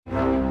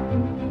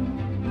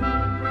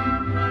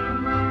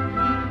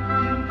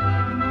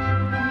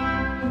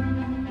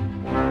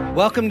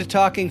Welcome to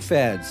Talking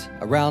Feds,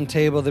 a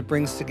roundtable that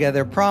brings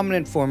together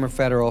prominent former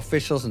federal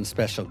officials and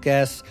special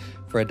guests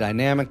for a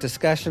dynamic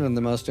discussion on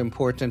the most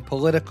important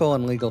political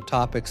and legal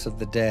topics of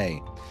the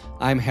day.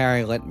 I'm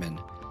Harry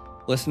Litman.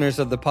 Listeners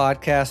of the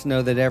podcast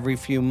know that every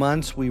few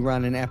months we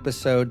run an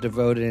episode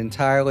devoted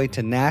entirely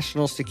to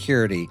national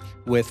security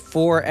with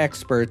 4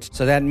 experts.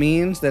 So that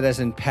means that, as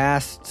in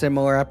past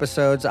similar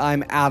episodes,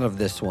 I'm out of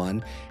this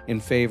one in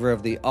favor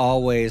of the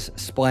always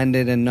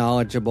splendid and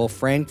knowledgeable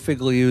Frank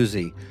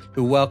Figliuzzi,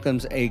 who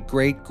welcomes a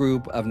great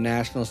group of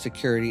national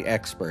security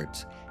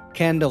experts: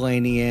 Ken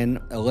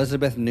Dilanian,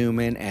 Elizabeth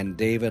Neumann, and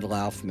David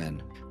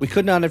Laufman. We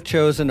could not have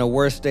chosen a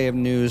worse day of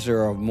news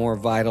or a more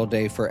vital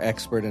day for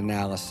expert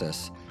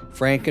analysis.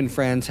 Frank and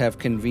friends have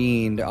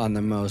convened on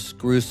the most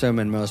gruesome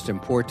and most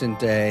important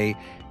day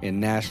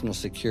in national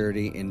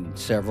security in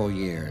several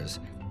years,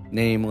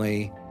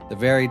 namely the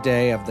very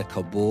day of the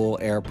Kabul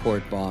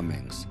airport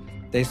bombings.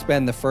 They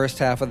spend the first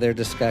half of their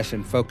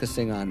discussion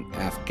focusing on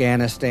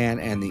Afghanistan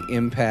and the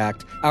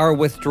impact our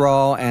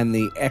withdrawal and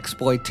the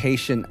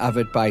exploitation of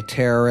it by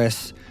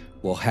terrorists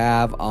will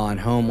have on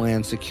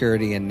homeland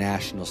security and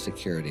national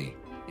security.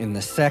 In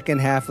the second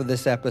half of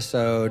this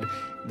episode,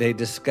 they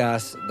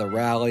discuss the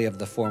rally of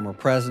the former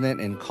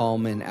president in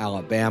Cullman,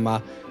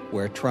 Alabama,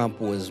 where Trump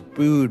was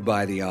booed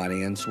by the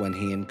audience when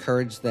he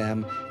encouraged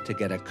them to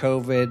get a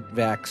COVID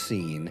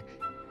vaccine,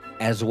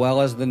 as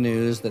well as the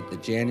news that the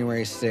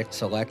January 6th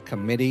Select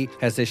Committee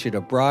has issued a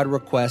broad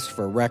request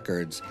for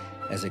records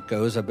as it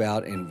goes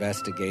about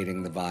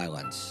investigating the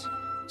violence.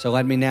 So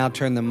let me now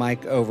turn the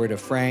mic over to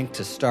Frank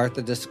to start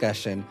the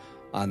discussion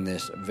on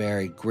this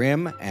very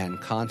grim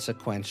and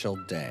consequential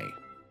day.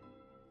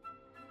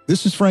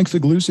 This is Frank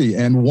Figliuzzi,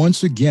 and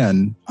once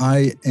again,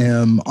 I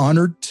am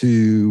honored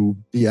to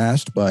be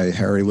asked by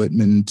Harry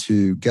Litman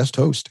to guest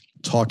host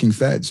Talking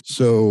Feds.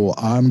 So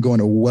I'm going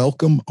to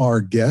welcome our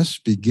guests,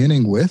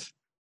 beginning with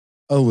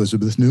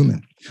Elizabeth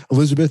Neumann.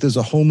 Elizabeth is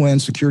a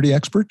Homeland Security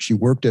expert. She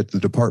worked at the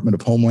Department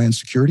of Homeland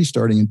Security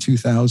starting in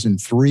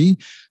 2003,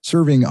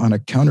 serving on a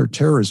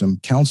counterterrorism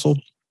council.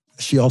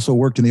 She also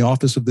worked in the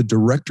Office of the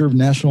Director of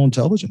National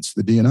Intelligence,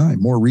 the DNI.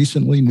 More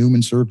recently,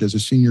 Neumann served as a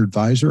senior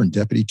advisor and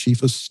deputy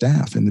chief of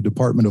staff in the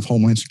Department of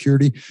Homeland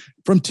Security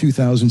from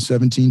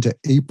 2017 to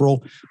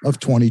April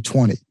of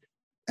 2020.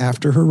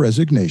 After her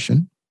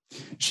resignation,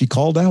 she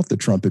called out the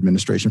Trump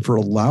administration for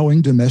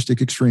allowing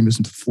domestic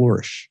extremism to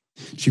flourish.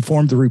 She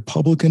formed the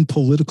Republican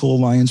Political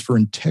Alliance for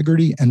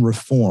Integrity and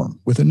Reform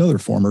with another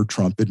former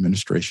Trump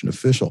administration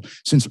official.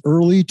 Since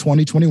early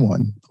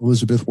 2021,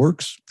 Elizabeth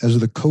works as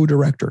the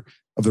co-director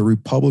of the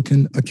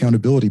Republican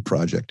Accountability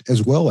Project,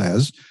 as well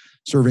as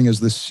serving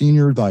as the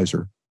senior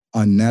advisor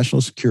on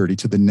national security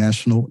to the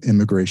National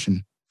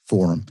Immigration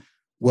Forum.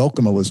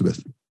 Welcome,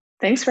 Elizabeth.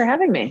 Thanks for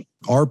having me.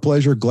 Our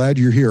pleasure. Glad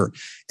you're here.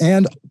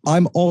 And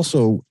I'm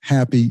also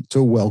happy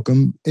to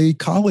welcome a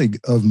colleague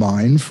of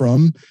mine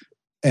from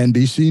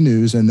NBC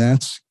News, and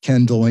that's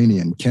Ken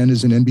Dilanian. Ken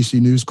is an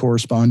NBC News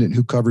correspondent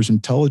who covers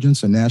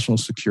intelligence and national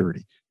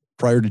security.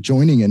 Prior to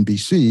joining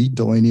NBC,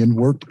 Dilanian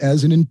worked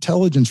as an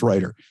intelligence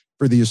writer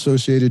for the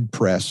Associated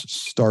Press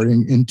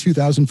starting in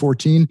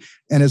 2014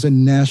 and as a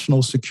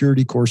national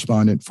security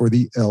correspondent for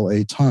the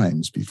LA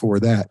Times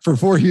before that. For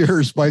 4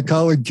 years, my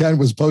colleague Ken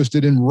was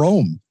posted in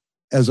Rome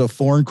as a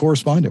foreign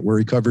correspondent where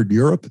he covered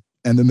Europe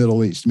and the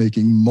Middle East,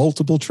 making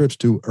multiple trips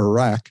to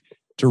Iraq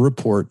to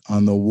report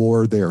on the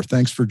war there.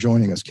 Thanks for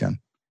joining us, Ken.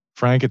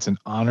 Frank, it's an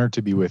honor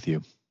to be with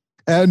you.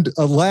 And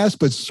last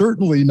but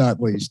certainly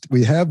not least,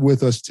 we have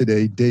with us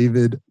today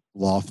David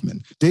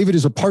Laufman. David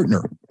is a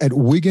partner at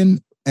Wiggin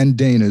and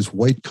Dana's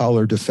White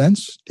Collar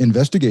Defense,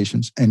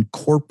 Investigations, and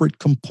Corporate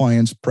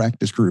Compliance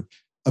Practice Group,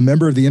 a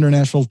member of the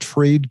International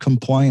Trade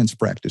Compliance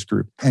Practice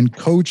Group, and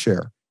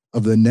co-chair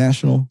of the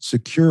National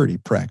Security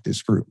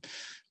Practice Group.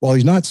 While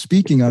he's not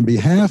speaking on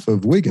behalf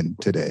of Wiggin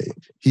today,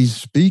 he's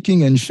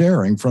speaking and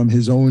sharing from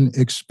his own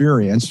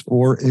experience,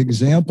 for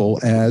example,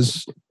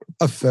 as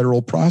a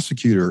federal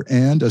prosecutor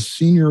and a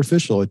senior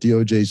official at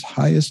DOJ's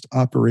highest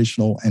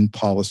operational and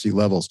policy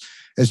levels.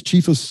 As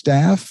chief of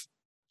staff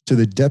to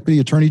the Deputy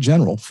Attorney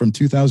General from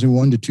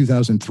 2001 to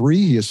 2003,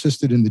 he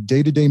assisted in the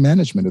day-to-day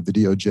management of the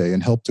DOJ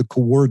and helped to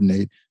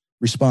coordinate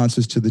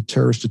responses to the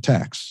terrorist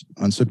attacks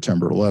on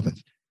September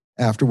 11th.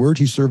 Afterward,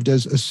 he served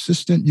as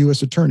Assistant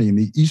U.S. Attorney in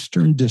the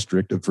Eastern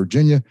District of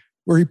Virginia,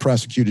 where he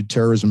prosecuted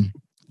terrorism,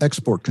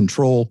 export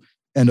control,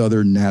 and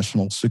other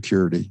national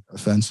security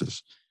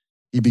offenses.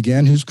 He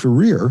began his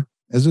career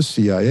as a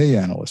CIA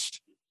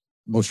analyst.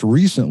 Most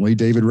recently,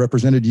 David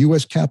represented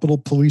U.S. Capitol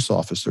Police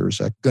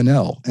officers at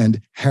Gunnell and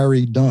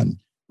Harry Dunn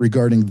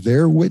regarding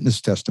their witness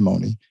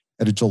testimony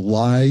at a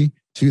July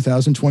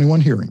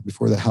 2021 hearing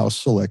before the House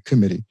Select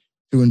Committee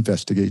to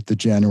investigate the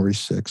January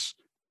 6th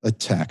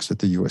attacks at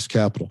the U.S.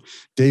 Capitol.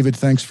 David,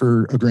 thanks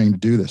for agreeing to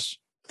do this.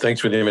 Thanks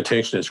for the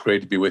invitation. It's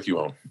great to be with you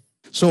all.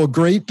 So a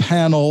great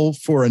panel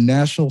for a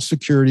national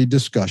security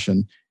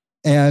discussion.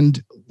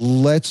 And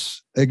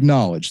let's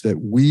acknowledge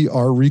that we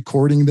are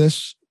recording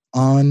this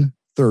on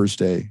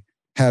Thursday,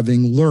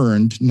 having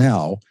learned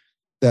now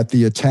that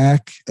the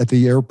attack at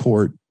the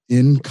airport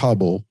in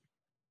Kabul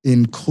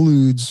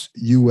includes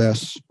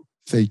U.S.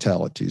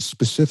 fatalities,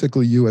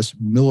 specifically U.S.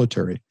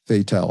 military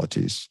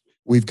fatalities.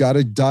 We've got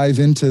to dive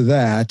into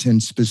that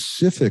and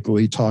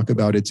specifically talk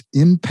about its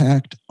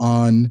impact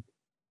on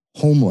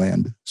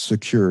homeland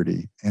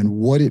security and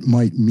what it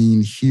might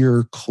mean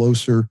here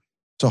closer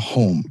to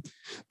home.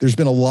 There's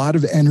been a lot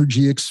of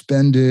energy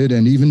expended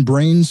and even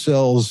brain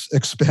cells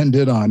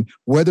expended on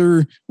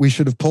whether we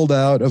should have pulled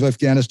out of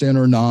Afghanistan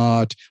or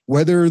not,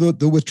 whether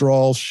the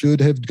withdrawal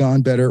should have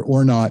gone better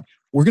or not.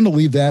 We're going to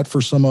leave that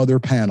for some other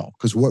panel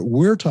because what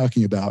we're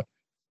talking about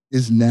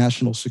is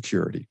national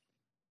security.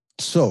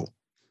 So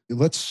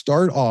let's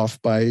start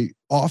off by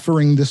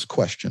offering this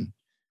question.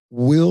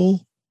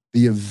 Will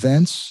the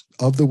events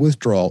of the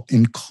withdrawal,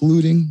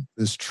 including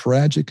this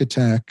tragic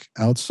attack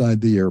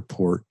outside the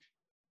airport,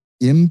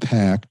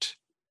 impact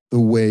the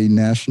way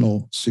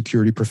national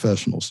security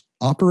professionals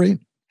operate,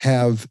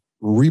 have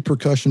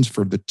repercussions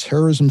for the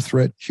terrorism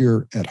threat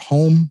here at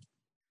home,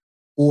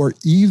 or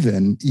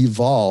even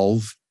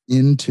evolve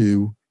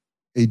into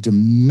a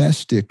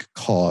domestic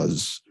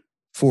cause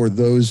for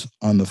those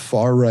on the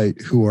far right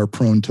who are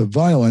prone to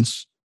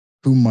violence,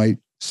 who might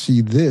see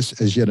this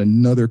as yet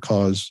another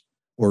cause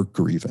or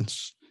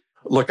grievance?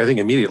 Look, I think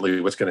immediately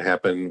what's going to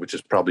happen, which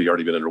has probably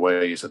already been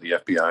underway, is that the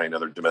FBI and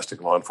other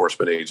domestic law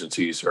enforcement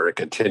agencies are going to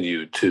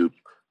continue to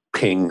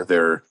ping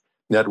their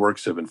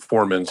networks of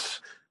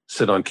informants,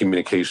 sit on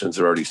communications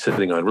they're already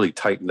sitting on, really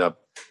tighten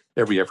up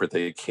every effort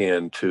they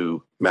can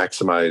to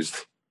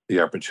maximize the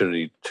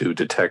opportunity to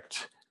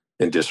detect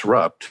and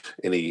disrupt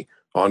any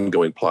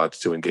ongoing plots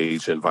to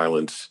engage in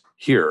violence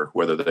here,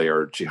 whether they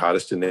are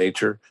jihadist in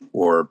nature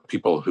or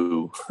people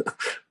who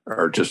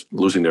are just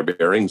losing their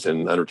bearings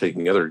and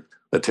undertaking other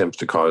attempts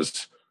to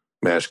cause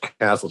mass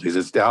casualties.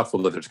 It's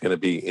doubtful that there's going to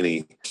be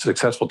any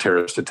successful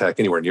terrorist attack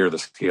anywhere near the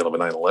scale of a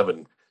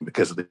 9/11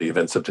 because of the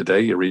events of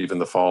today or even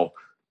the fall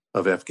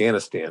of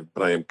Afghanistan.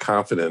 But I am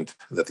confident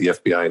that the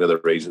FBI and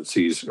other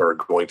agencies are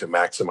going to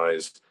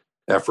maximize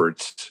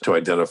efforts to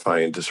identify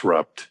and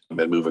disrupt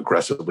and move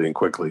aggressively and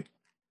quickly.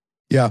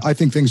 Yeah, I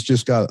think things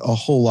just got a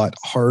whole lot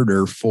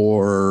harder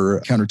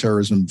for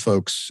counterterrorism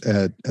folks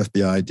at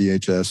FBI,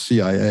 DHS,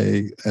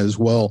 CIA as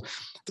well.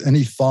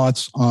 Any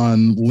thoughts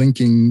on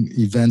linking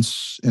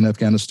events in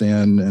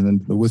Afghanistan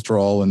and the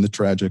withdrawal and the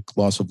tragic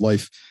loss of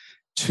life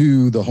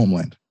to the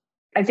homeland?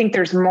 I think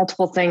there's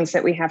multiple things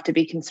that we have to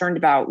be concerned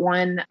about.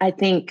 One, I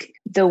think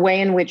the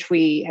way in which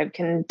we have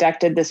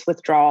conducted this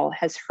withdrawal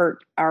has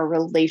hurt our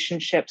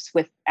relationships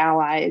with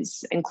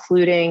allies,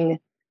 including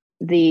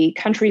the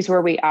countries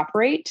where we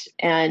operate.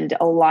 And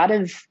a lot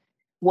of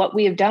what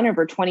we have done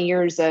over 20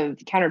 years of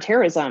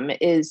counterterrorism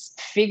is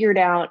figured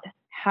out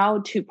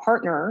how to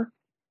partner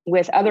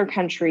with other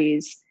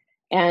countries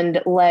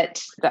and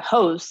let the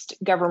host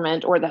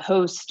government or the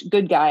host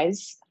good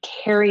guys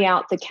carry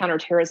out the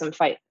counterterrorism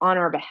fight on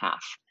our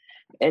behalf.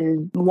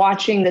 And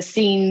watching the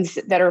scenes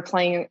that are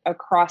playing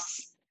across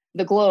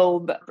the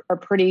globe are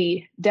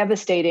pretty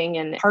devastating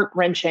and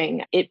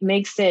heart-wrenching. It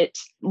makes it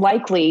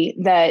likely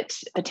that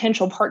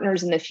potential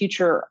partners in the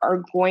future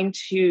are going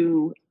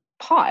to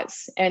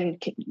pause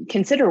and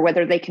consider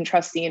whether they can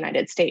trust the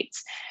United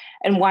States.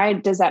 And why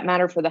does that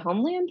matter for the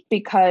homeland?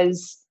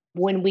 Because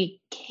when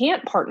we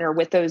can't partner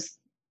with those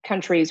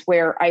countries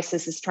where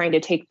ISIS is trying to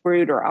take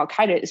root or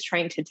Al-Qaeda is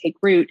trying to take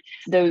root,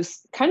 those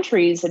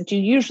countries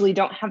usually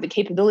don't have the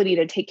capability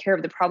to take care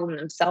of the problem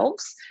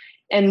themselves.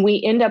 And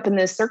we end up in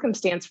this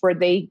circumstance where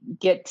they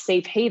get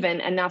safe haven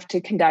enough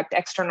to conduct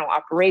external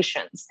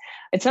operations.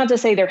 It's not to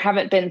say there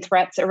haven't been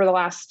threats over the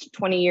last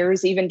 20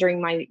 years. Even during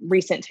my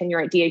recent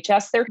tenure at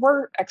DHS, there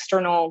were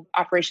external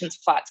operations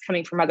plots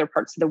coming from other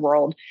parts of the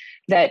world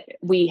that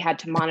we had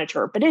to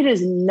monitor. But it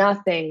is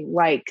nothing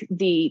like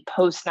the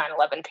post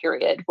 9/11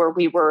 period where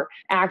we were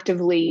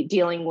actively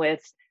dealing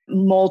with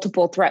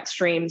multiple threat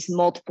streams,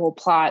 multiple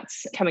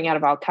plots coming out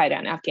of Al-Qaeda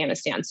in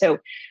Afghanistan. So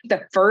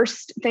the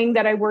first thing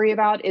that I worry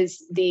about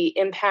is the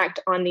impact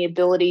on the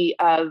ability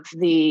of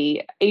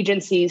the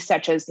agencies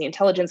such as the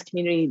intelligence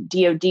community,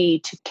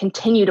 DoD, to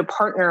continue to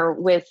partner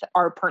with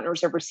our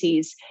partners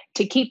overseas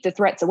to keep the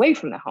threats away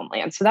from the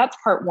homeland. So that's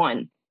part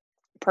one.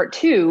 Part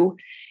two,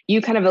 you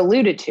kind of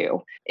alluded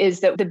to, is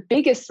that the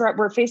biggest threat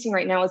we're facing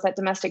right now is that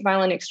domestic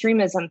violent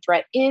extremism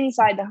threat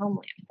inside the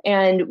homeland.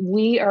 And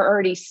we are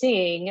already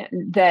seeing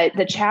that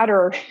the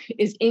chatter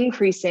is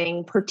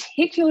increasing,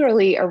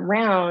 particularly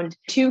around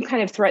two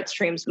kind of threat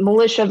streams: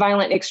 militia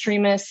violent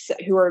extremists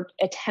who are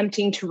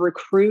attempting to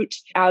recruit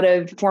out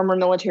of former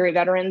military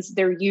veterans.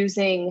 They're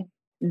using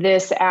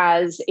this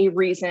as a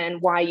reason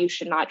why you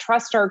should not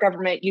trust our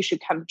government. You should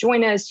come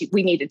join us.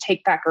 We need to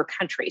take back our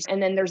countries.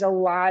 And then there's a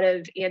lot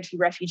of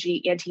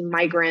anti-refugee,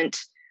 anti-migrant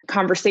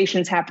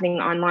conversations happening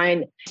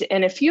online.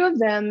 And a few of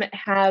them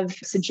have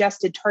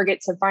suggested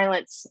targets of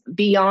violence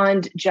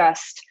beyond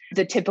just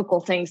the typical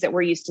things that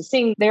we're used to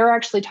seeing. They're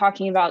actually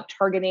talking about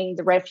targeting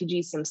the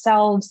refugees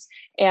themselves.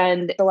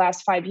 And the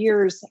last 5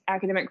 years,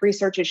 academic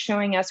research is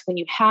showing us when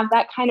you have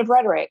that kind of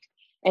rhetoric,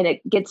 and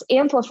it gets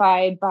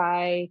amplified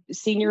by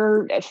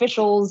senior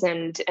officials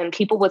and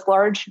people with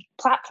large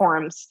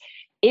platforms,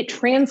 it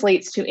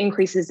translates to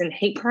increases in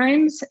hate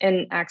crimes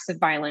and acts of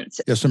violence.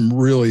 Yeah, some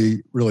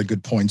really, really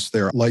good points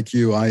there. Like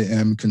you, I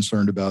am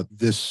concerned about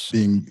this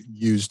being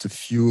used to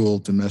fuel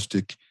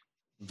domestic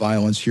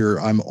violence here.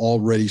 I'm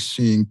already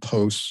seeing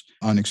posts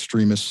on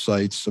extremist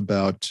sites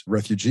about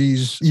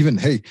refugees. Even,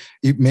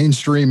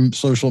 mainstream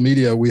social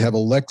media, we have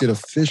elected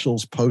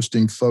officials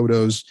posting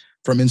photos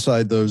from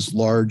inside those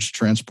large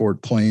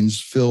transport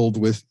planes filled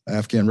with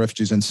Afghan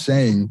refugees and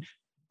saying,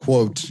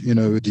 quote,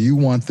 do you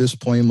want this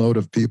plane load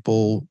of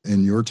people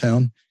in your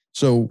town?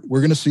 So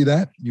we're going to see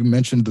that. You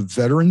mentioned the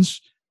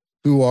veterans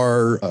who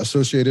are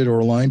associated or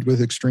aligned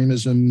with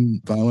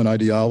extremism, violent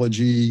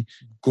ideology,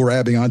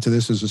 grabbing onto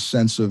this as a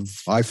sense of,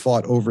 I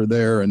fought over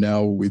there and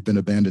now we've been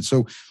abandoned.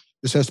 So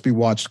this has to be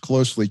watched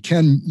closely.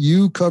 Ken,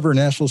 you cover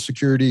national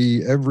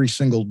security every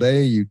single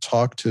day. You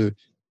talk to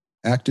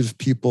active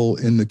people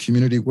in the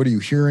community. What are you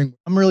hearing?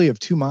 I'm really of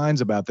two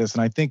minds about this.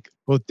 And I think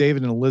both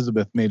David and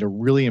Elizabeth made a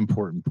really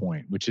important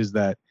point, which is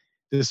that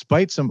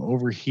despite some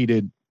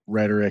overheated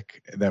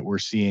rhetoric that we're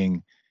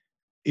seeing,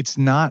 it's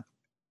not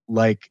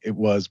like it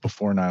was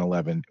before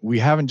 9/11. We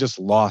haven't just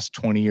lost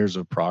 20 years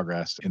of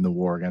progress in the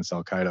war against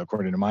al-Qaeda,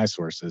 according to my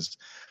sources.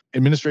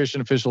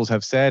 Administration officials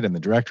have said, and the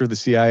director of the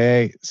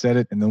CIA said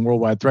it in the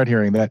Worldwide Threat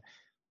Hearing, that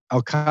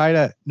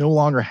al-Qaeda no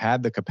longer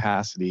had the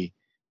capacity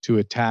to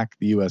attack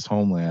the U.S.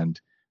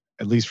 homeland,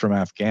 at least from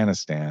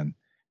Afghanistan.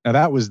 Now,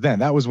 that was then.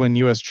 That was when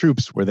U.S.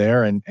 troops were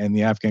there and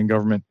the Afghan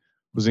government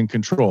was in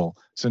control.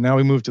 So now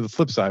we move to the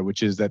flip side,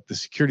 which is that the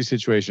security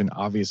situation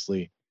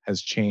obviously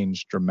has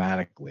changed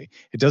dramatically.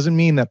 It doesn't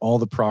mean that all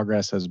the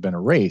progress has been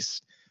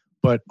erased,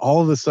 but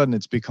all of a sudden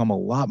it's become a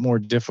lot more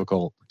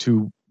difficult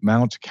to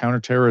mount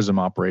counterterrorism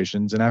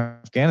operations in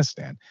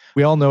Afghanistan.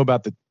 We all know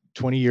about the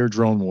 20-year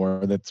drone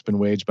war that's been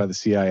waged by the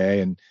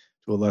CIA and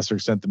to a lesser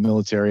extent the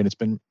military, and it's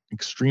been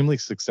extremely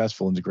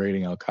successful in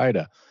degrading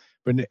al-Qaeda.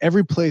 But in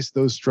every place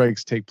those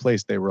strikes take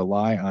place, they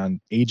rely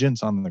on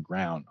agents on the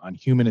ground, on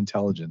human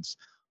intelligence,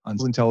 on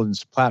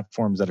intelligence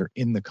platforms that are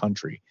in the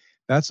country.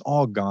 That's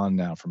all gone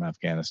now from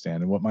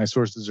Afghanistan. And what my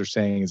sources are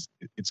saying is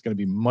it's going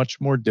to be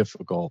much more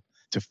difficult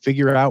to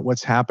figure out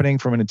what's happening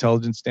from an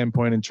intelligence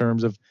standpoint in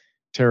terms of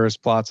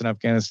terrorist plots in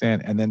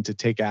Afghanistan, and then to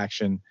take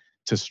action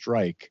to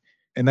strike.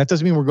 And that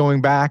doesn't mean we're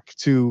going back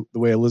to the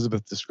way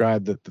Elizabeth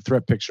described the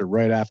threat picture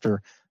right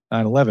after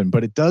 9/11,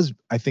 but it does,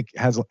 I think, it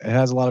has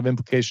a lot of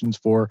implications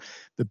for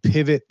the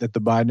pivot that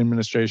the Biden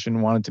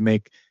administration wanted to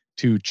make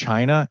to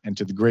China and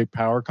to the great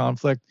power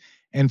conflict,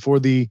 and for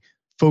the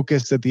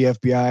focus that the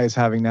FBI is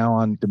having now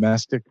on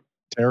domestic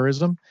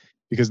terrorism,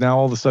 because now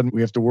all of a sudden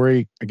we have to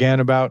worry again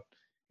about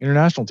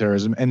international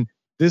terrorism. And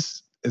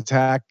this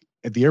attack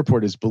at the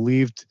airport is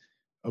believed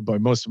by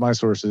most of my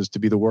sources to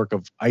be the work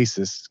of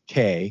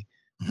ISIS-K,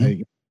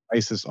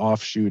 ISIS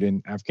offshoot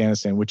in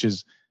Afghanistan, which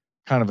is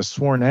kind of a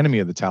sworn enemy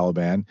of the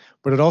Taliban.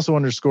 But it also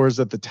underscores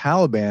that the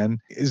Taliban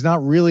is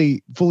not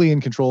really fully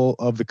in control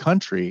of the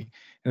country.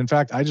 And in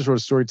fact, I just wrote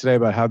a story today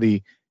about how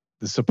the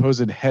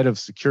supposed head of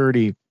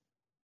security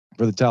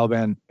for the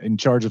Taliban in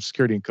charge of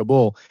security in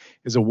Kabul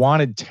is a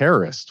wanted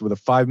terrorist with a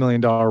 $5 million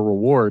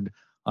reward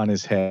on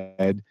his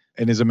head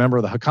and is a member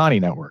of the Haqqani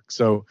network.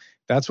 So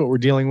that's what we're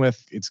dealing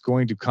with. It's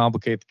going to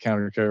complicate the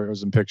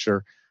counterterrorism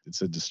picture.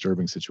 It's a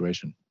disturbing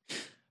situation.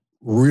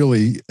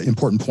 Really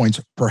important points.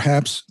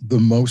 Perhaps the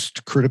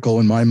most critical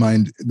in my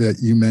mind that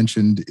you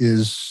mentioned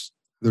is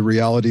the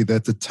reality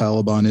that the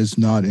Taliban is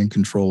not in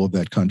control of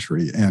that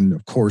country. And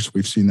of course,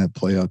 we've seen that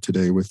play out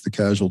today with the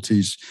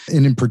casualties.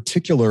 And in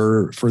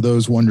particular, for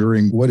those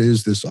wondering, what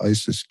is this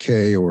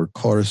ISIS-K or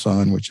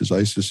Khorasan, which is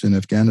ISIS in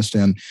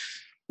Afghanistan?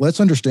 Let's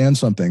understand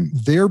something.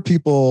 They're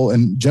people,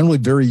 and generally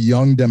very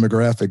young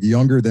demographic,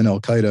 younger than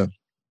al-Qaeda,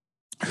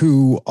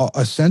 who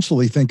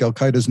essentially think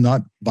al-Qaeda is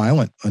not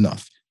violent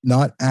enough,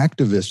 not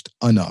activist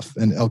enough.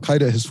 And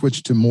al-Qaeda has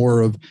switched to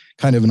more of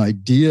kind of an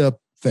idea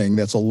thing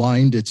that's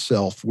aligned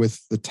itself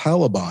with the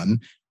Taliban,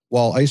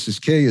 while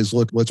ISIS-K is,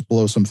 let's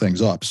blow some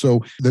things up.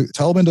 So the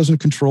Taliban doesn't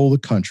control the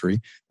country.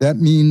 That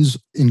means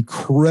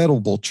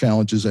incredible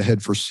challenges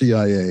ahead for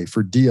CIA,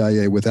 for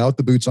DIA, without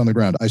the boots on the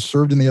ground. I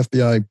served in the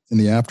FBI in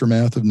the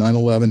aftermath of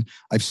 9/11.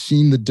 I've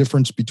seen the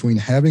difference between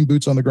having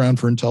boots on the ground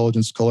for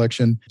intelligence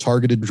collection,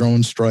 targeted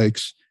drone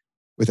strikes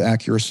with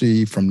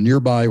accuracy from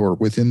nearby or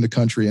within the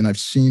country, and I've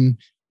seen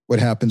what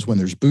happens when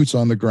there's boots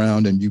on the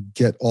ground and you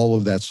get all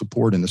of that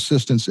support and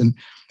assistance. And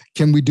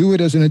can we do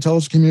it as an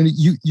intelligence community?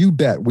 You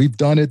bet. We've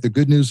done it. The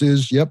good news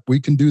is, yep, we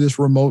can do this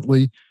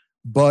remotely,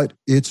 but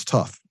it's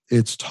tough.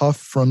 It's tough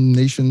from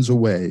nations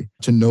away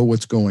to know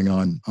what's going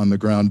on the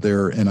ground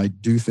there. And I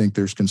do think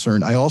there's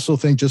concern. I also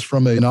think just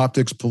from an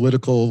optics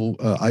political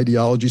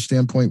ideology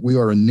standpoint, we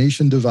are a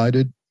nation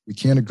divided. We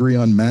can't agree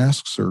on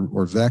masks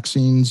or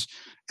vaccines.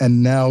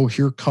 And now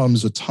here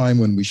comes a time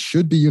when we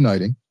should be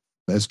uniting.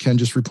 As Ken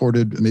just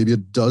reported, maybe a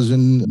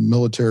dozen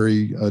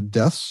military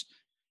deaths.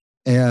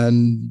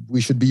 And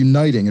we should be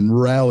uniting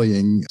and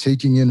rallying,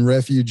 taking in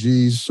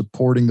refugees,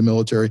 supporting the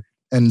military.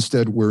 And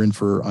instead, we're in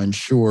for, I'm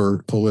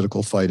sure,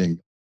 political fighting.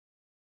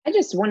 I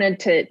just wanted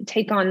to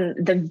take on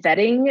the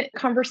vetting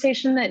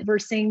conversation that we're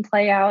seeing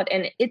play out.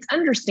 And it's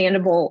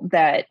understandable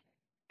that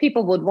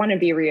people would want to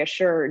be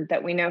reassured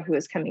that we know who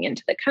is coming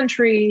into the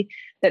country,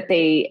 that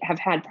they have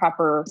had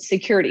proper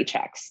security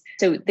checks.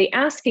 So the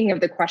asking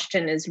of the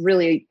question is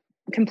really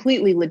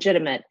completely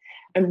legitimate.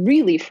 I'm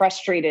really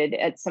frustrated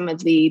at some of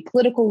the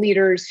political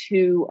leaders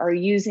who are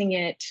using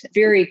it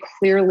very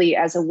clearly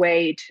as a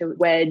way to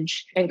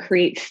wedge and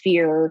create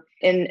fear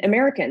in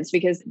Americans,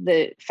 because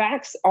the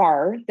facts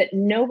are that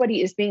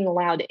nobody is being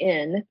allowed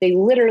in. They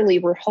literally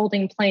were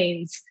holding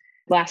planes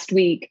last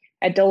week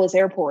at Dulles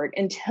Airport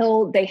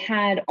until they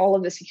had all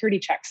of the security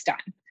checks done.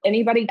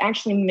 Anybody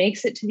actually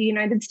makes it to the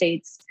United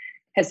States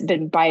has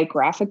been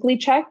biographically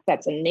checked.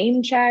 That's a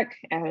name check.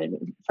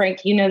 And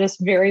Frank, you know this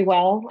very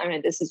well. I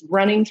mean, this is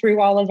running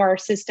through all of our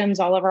systems,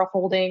 all of our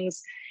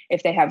holdings.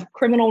 If they have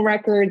criminal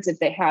records, if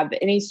they have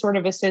any sort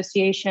of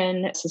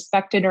association,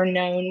 suspected or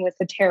known with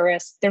a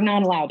terrorist, they're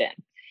not allowed in.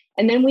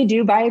 And then we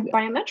do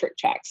biometric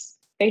checks,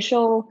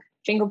 facial,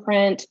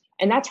 fingerprint.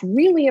 And that's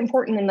really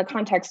important in the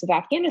context of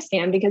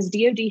Afghanistan, because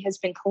DoD has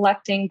been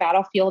collecting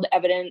battlefield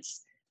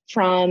evidence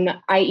from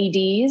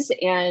IEDs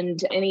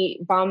and any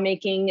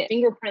bomb-making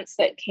fingerprints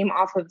that came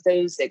off of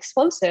those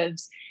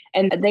explosives.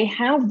 And they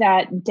have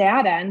that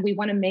data, and we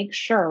want to make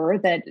sure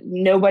that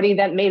nobody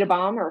that made a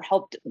bomb or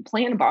helped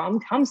plan a bomb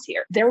comes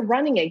here. They're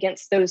running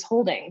against those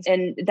holdings.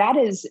 And that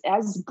is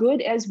as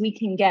good as we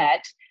can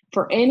get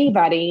for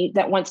anybody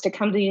that wants to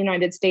come to the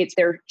United States.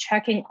 They're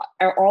checking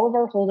all of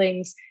our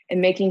holdings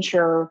and making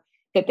sure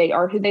that they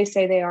are who they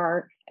say they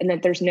are, and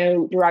that there's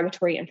no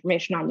derogatory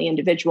information on the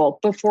individual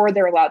before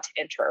they're allowed to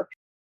enter.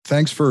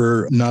 Thanks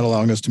for not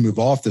allowing us to move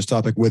off this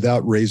topic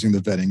without raising the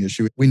vetting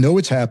issue. We know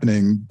it's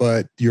happening,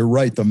 but you're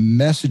right. The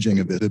messaging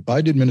of it, the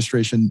Biden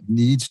administration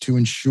needs to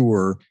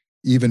ensure,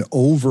 even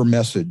over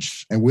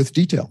message and with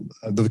detail,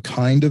 the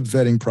kind of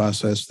vetting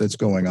process that's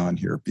going on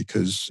here,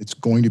 because it's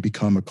going to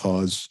become a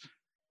cause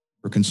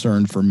for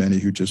concern for many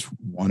who just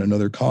want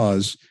another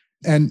cause.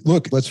 And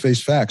look, let's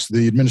face facts.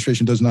 The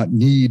administration does not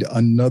need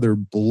another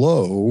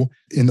blow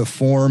in the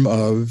form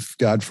of,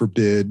 God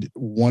forbid,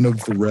 one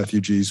of the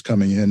refugees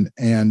coming in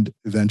and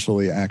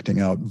eventually acting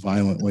out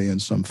violently in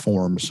some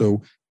form.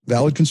 So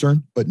valid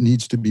concern, but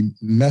needs to be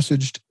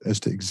messaged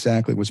as to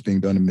exactly what's being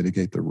done to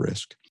mitigate the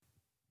risk.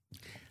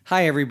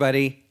 Hi,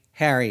 everybody.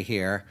 Harry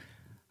here.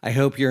 I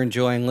hope you're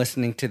enjoying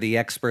listening to the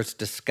experts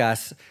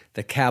discuss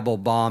the Kabul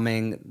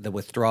bombing, the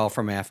withdrawal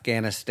from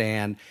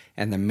Afghanistan,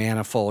 and the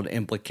manifold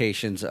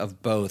implications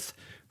of both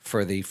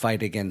for the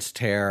fight against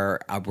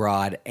terror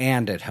abroad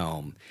and at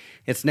home.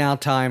 It's now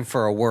time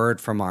for a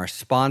word from our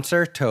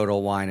sponsor, Total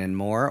Wine &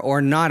 More,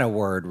 or not a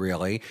word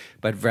really,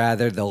 but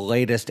rather the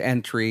latest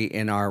entry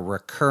in our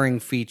recurring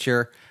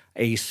feature,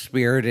 A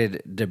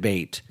Spirited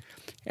Debate.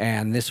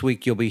 And this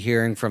week you'll be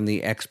hearing from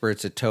the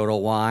experts at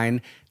Total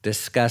Wine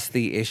discuss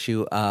the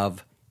issue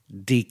of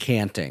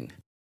decanting.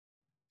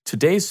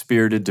 Today's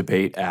spirited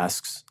debate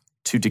asks,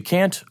 to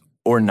decant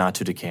or not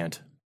to decant?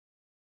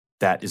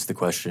 That is the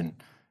question.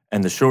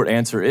 And the short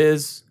answer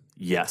is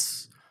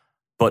yes.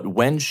 But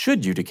when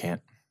should you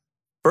decant?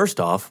 First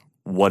off,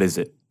 what is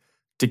it?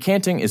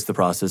 Decanting is the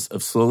process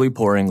of slowly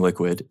pouring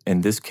liquid,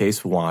 in this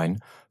case wine,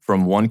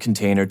 from one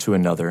container to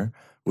another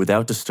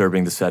without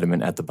disturbing the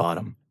sediment at the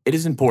bottom. It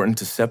is important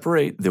to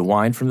separate the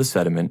wine from the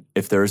sediment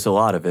if there is a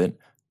lot of it,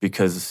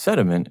 because the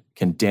sediment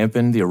can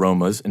dampen the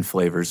aromas and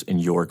flavors in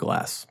your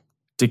glass.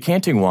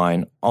 Decanting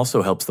wine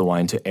also helps the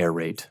wine to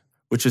aerate,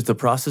 which is the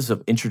process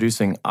of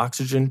introducing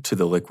oxygen to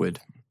the liquid.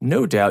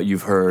 No doubt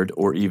you've heard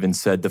or even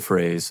said the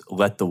phrase,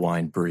 let the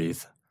wine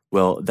breathe.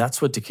 Well,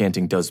 that's what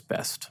decanting does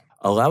best,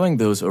 allowing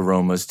those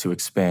aromas to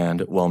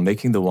expand while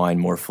making the wine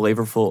more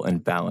flavorful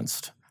and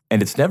balanced.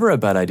 And it's never a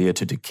bad idea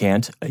to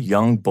decant a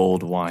young,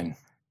 bold wine.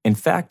 In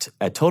fact,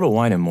 at Total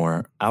Wine &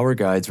 More, our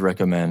guides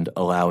recommend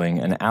allowing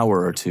an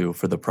hour or two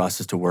for the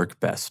process to work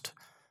best.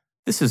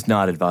 This is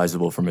not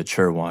advisable for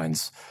mature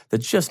wines that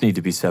just need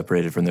to be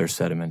separated from their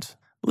sediment.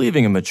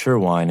 Leaving a mature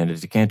wine in a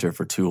decanter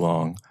for too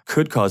long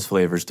could cause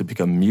flavors to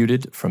become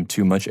muted from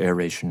too much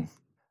aeration.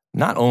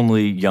 Not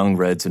only young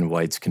reds and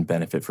whites can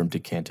benefit from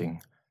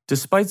decanting.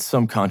 Despite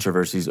some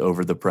controversies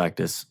over the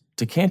practice,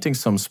 decanting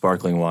some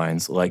sparkling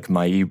wines like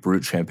Mailly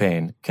Brut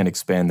Champagne can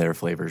expand their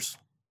flavors.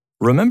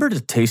 Remember to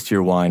taste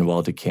your wine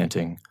while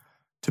decanting,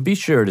 to be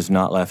sure it is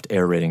not left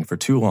aerating for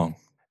too long.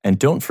 And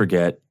don't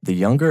forget, the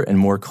younger and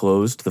more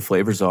closed the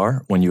flavors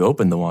are when you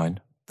open the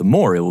wine, the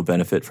more it will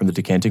benefit from the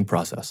decanting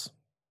process.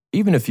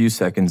 Even a few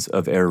seconds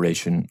of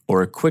aeration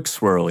or a quick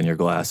swirl in your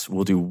glass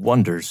will do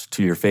wonders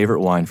to your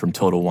favorite wine from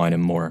Total Wine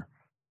 & More.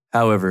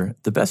 However,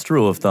 the best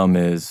rule of thumb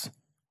is,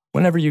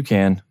 whenever you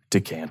can,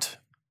 decant.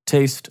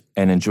 Taste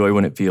and enjoy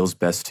when it feels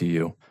best to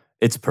you.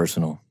 It's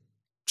personal.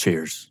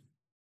 Cheers.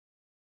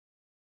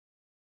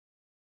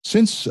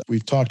 Since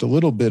we've talked a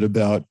little bit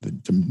about the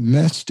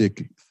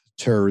domestic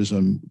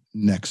terrorism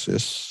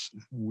nexus,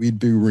 we'd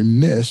be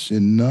remiss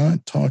in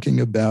not talking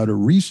about a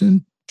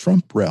recent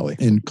Trump rally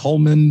in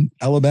Cullman,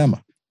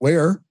 Alabama,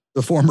 where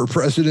the former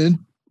president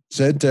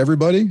said to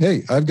everybody,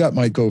 hey, I've got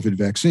my COVID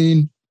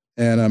vaccine.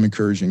 And I'm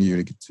encouraging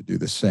you to do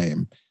the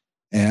same.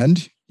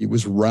 And he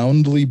was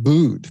roundly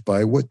booed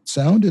by what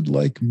sounded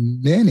like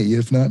many,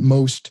 if not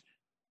most,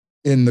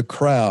 in the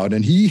crowd.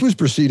 And he was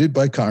preceded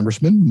by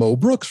Congressman Mo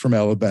Brooks from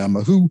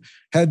Alabama, who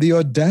had the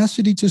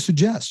audacity to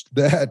suggest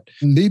that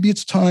maybe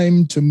it's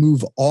time to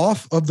move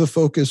off of the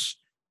focus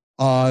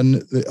on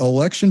the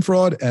election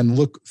fraud and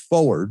look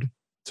forward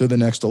to the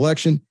next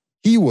election.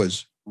 He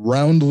was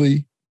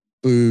roundly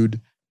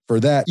booed for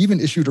that, even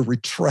issued a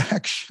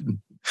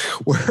retraction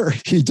where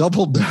he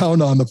doubled down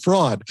on the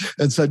fraud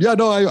and said, yeah,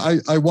 no,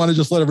 I want to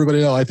just let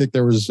everybody know I think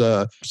there was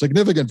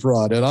significant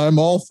fraud and I'm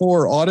all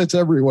for audits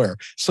everywhere.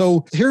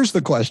 So here's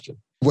the question.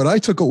 What I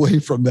took away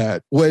from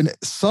that, when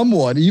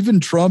someone, even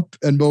Trump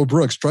and Mo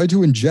Brooks, tried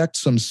to inject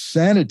some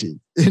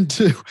sanity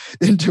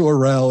into a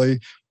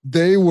rally,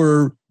 they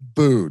were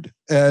booed.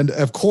 And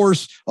of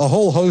course, a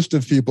whole host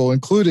of people,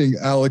 including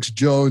Alex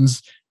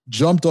Jones,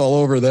 jumped all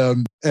over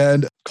them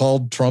and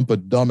called Trump a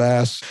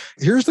dumbass.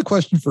 Here's the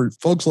question for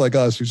folks like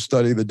us who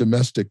study the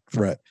domestic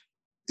threat.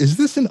 Is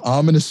this an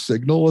ominous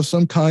signal of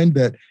some kind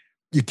that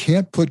you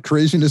can't put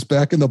craziness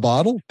back in the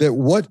bottle? That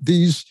what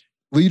these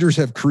leaders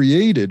have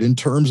created in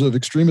terms of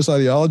extremist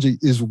ideology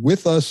is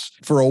with us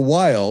for a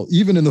while,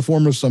 even in the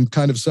form of some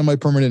kind of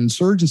semi-permanent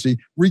insurgency,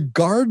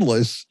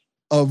 regardless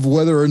of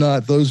whether or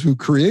not those who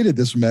created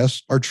this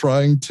mess are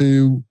trying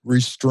to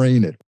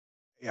restrain it?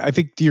 I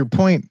think to your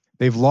point,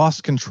 they've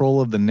lost control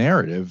of the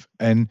narrative.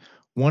 And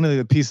one of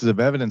the pieces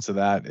of evidence of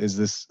that is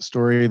this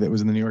story that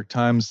was in the New York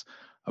Times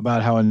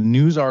about how a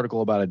news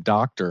article about a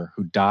doctor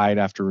who died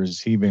after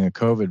receiving a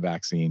COVID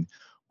vaccine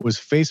was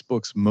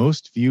Facebook's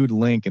most viewed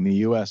link in the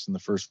US in the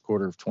first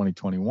quarter of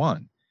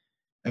 2021.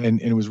 And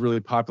it was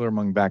really popular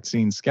among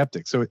vaccine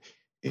skeptics. So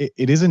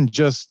it isn't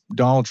just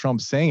Donald Trump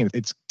saying it,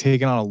 it's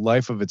taken on a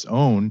life of its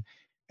own.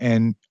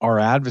 And our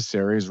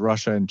adversaries,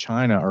 Russia and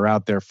China, are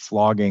out there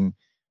flogging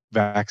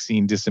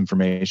vaccine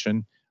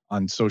disinformation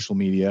on social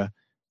media.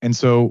 And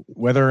so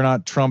whether or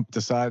not Trump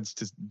decides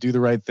to do the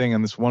right thing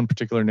on this one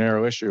particular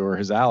narrow issue or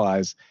his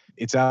allies,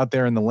 it's out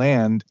there in the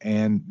land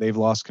and they've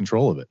lost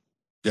control of it.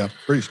 Yeah,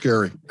 pretty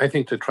scary. I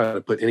think to try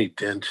to put any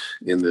dent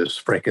in this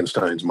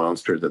Frankenstein's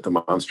monster that the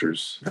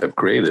monsters have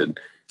created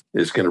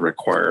is going to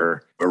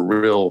require a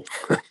real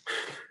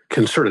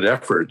concerted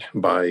effort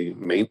by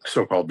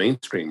so-called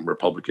mainstream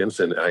Republicans.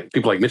 And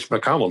people like Mitch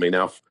McConnell may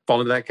now fall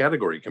into that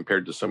category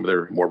compared to some of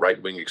their more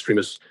right-wing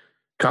extremist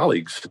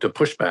colleagues to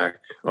push back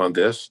on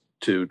this,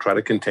 to try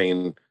to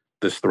contain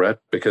this threat.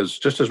 Because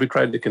just as we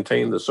tried to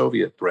contain the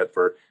Soviet threat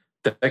for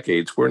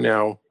decades, we're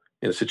now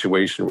in a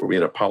situation where we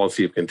had a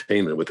policy of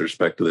containment with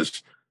respect to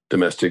this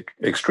domestic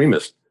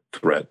extremist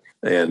threat.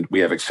 And we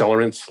have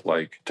accelerants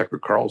like Tucker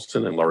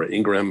Carlson and Laura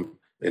Ingraham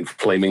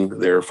inflaming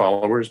their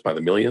followers by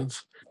the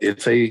millions.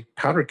 It's a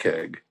powder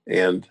keg,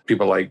 and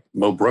people like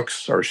Mo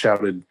Brooks are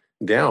shouted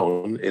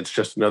down. It's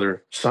just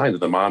another sign that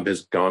the mob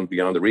has gone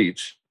beyond the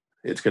reach.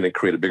 It's going to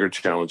create a bigger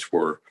challenge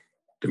for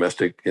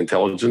domestic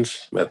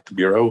intelligence at the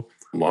Bureau,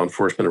 law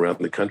enforcement around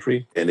the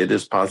country, and it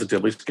is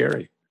positively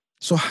scary.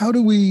 So how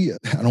do we,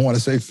 I don't want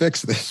to say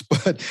fix this,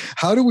 but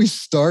how do we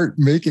start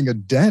making a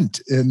dent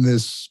in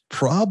this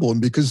problem?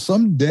 Because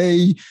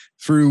someday,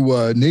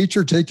 through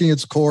nature taking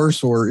its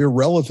course or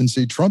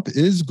irrelevancy, Trump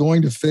is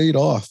going to fade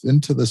off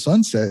into the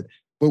sunset,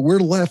 but we're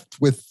left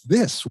with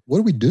this. What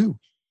do we do?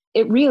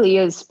 It really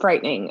is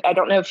frightening. I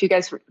don't know if you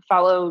guys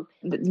follow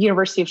the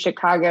University of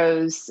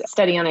Chicago's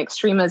study on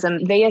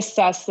extremism. They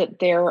assess that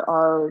there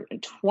are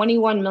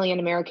 21 million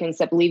Americans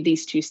that believe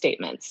these two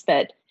statements,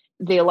 that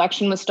the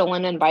election was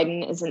stolen and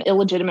Biden is an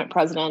illegitimate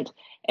president,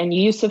 and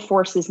use of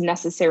force is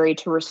necessary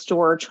to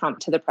restore Trump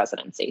to the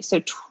presidency.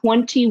 So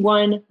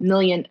 21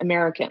 million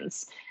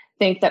Americans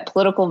think that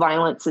political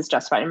violence is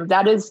justified. And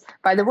that is,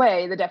 by the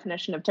way, the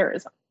definition of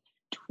terrorism.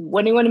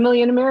 21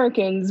 million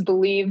Americans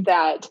believe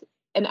that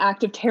an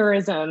act of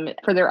terrorism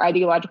for their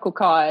ideological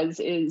cause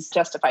is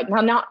justified.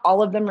 Now, not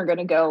all of them are going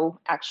to go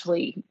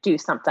actually do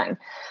something,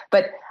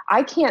 but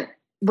I can't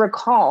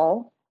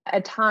recall a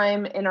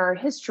time in our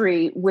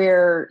history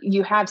where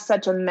you have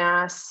such a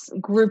mass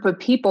group of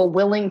people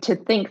willing to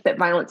think that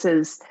violence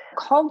is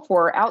called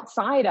for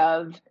outside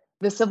of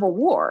the Civil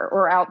War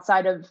or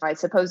outside of, I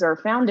suppose, our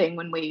founding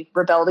when we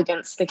rebelled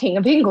against the King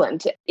of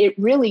England. It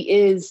really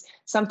is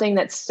something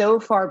that's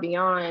so far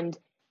beyond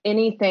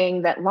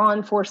anything that law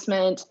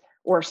enforcement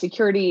or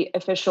security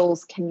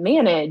officials can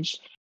manage.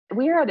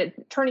 We are at a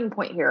turning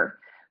point here.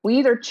 We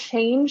either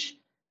change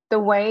the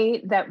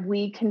way that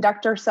we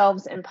conduct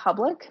ourselves in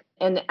public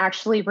and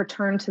actually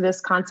return to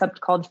this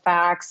concept called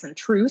facts and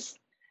truth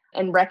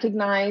and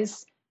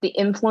recognize the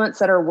influence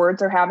that our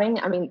words are having.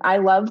 I mean, I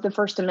love the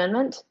First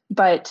Amendment,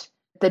 but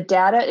the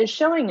data is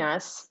showing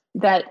us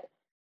that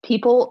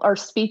people are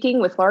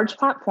speaking with large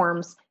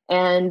platforms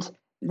and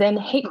then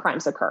hate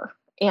crimes occur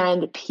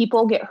and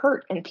people get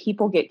hurt and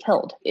people get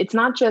killed. It's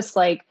not just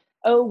like,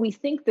 oh, we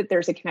think that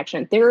there's a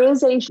connection. There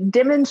is a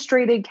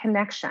demonstrated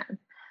connection.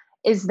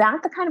 Is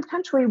that the kind of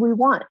country we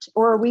want?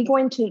 Or are we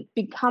going to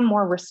become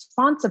more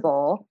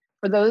responsible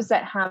for those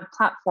that have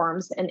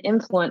platforms and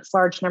influence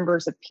large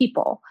numbers of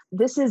people.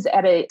 This is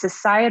at a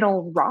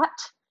societal rot.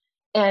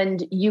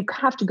 And you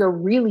have to go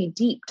really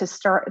deep to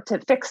start to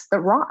fix the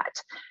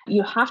rot.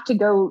 You have to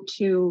go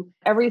to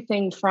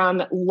everything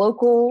from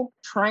local,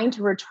 trying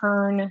to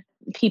return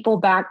people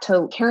back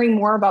to caring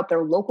more about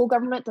their local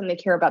government than they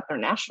care about their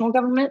national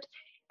government.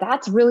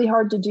 That's really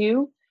hard to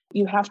do.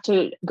 You have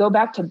to go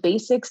back to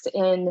basics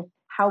in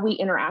how we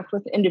interact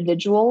with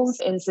individuals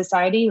in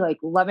society, like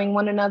loving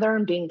one another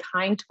and being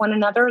kind to one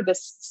another.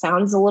 This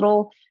sounds a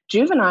little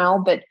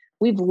juvenile, but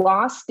we've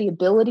lost the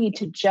ability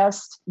to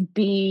just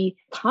be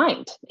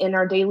kind in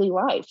our daily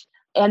life.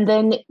 And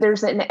then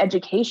there's an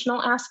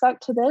educational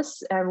aspect to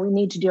this, and we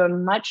need to do a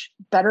much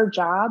better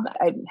job.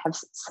 I have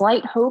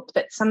slight hope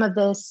that some of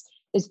this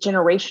is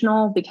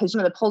generational, because some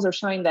of the polls are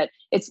showing that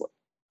it's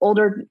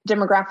older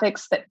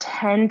demographics that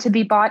tend to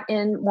be bought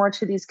in more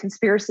to these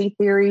conspiracy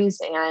theories.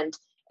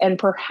 And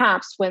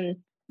perhaps when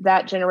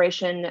that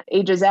generation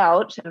ages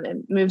out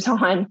and moves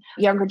on,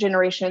 younger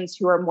generations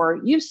who are more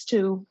used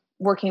to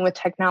working with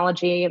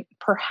technology,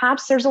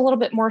 perhaps there's a little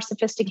bit more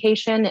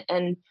sophistication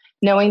and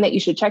knowing that you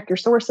should check your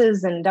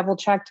sources and double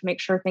check to make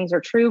sure things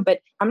are true. But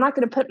I'm not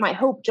going to put my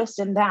hope just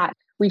in that.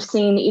 We've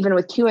seen, even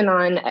with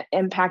QAnon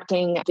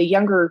impacting the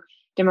younger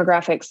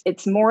demographics,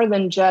 it's more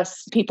than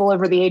just people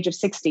over the age of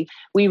 60.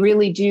 We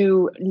really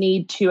do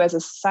need to, as a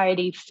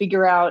society,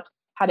 figure out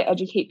how to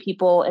educate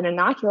people and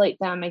inoculate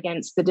them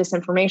against the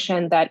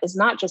disinformation that is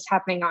not just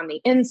happening on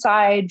the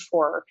inside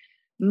for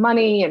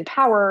money and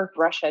power.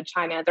 Russia,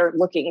 China, they're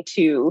looking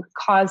to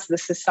cause the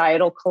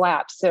societal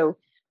collapse. So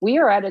we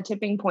are at a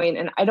tipping point,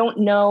 and I don't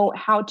know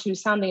how to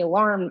sound the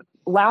alarm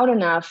loud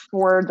enough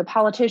for the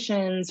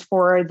politicians,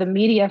 for the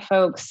media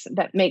folks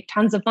that make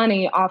tons of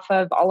money off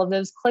of all of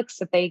those clicks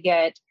that they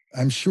get.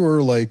 I'm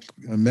sure, like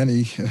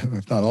many,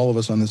 if not all of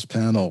us on this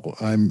panel,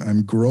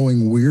 I'm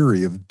growing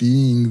weary of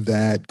being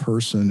that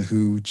person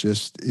who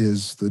just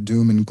is the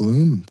doom and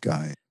gloom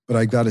guy. But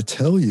I got to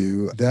tell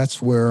you,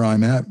 that's where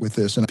I'm at with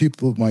this. And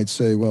people might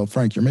say, well,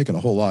 Frank, you're making a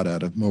whole lot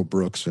out of Mo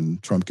Brooks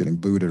and Trump getting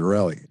booed at a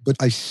rally. But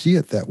I see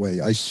it that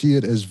way. I see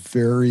it as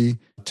very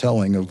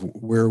telling of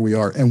where we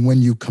are. And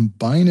when you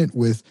combine it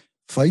with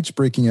fights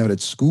breaking out at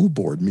school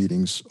board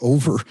meetings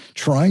over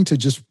trying to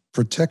just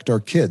protect our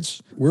kids,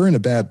 we're in a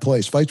bad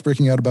place. Fights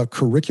breaking out about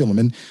curriculum.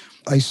 And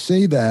I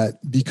say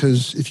that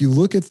because if you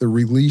look at the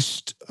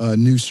released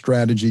new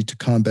strategy to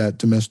combat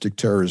domestic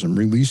terrorism,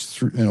 released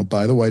through,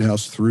 by the White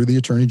House through the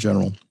Attorney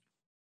General,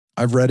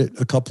 I've read it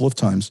a couple of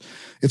times.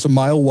 It's a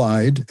mile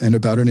wide and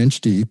about an inch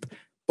deep,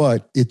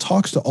 but it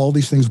talks to all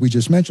these things we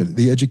just mentioned,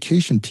 the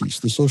education piece,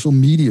 the social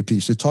media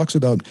piece. It talks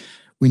about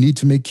we need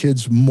to make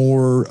kids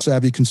more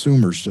savvy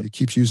consumers. It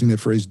keeps using the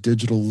phrase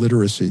digital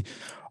literacy.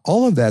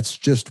 All of that's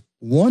just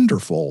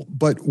wonderful,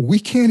 but we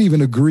can't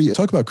even agree.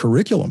 Talk about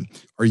curriculum.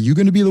 Are you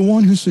going to be the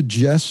one who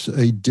suggests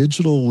a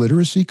digital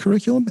literacy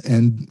curriculum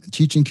and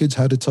teaching kids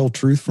how to tell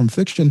truth from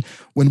fiction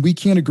when we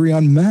can't agree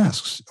on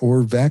masks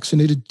or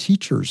vaccinated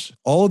teachers?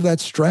 All of that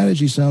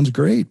strategy sounds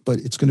great, but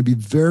it's going to be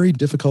very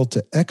difficult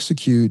to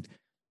execute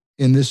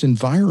in this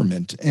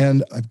environment.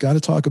 And I've got to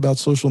talk about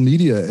social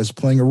media as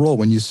playing a role.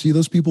 When you see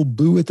those people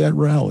boo at that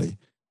rally,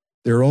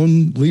 their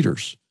own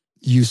leaders,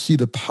 you see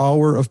the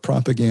power of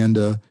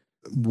propaganda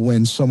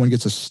when someone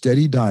gets a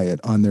steady diet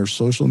on their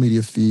social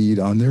media feed,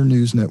 on their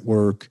news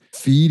network,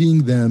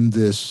 feeding them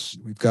this,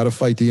 we've got to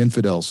fight the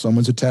infidels,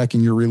 someone's attacking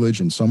your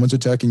religion, someone's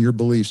attacking your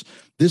beliefs.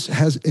 This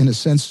has, in a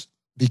sense,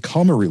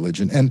 become a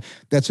religion. And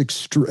that's,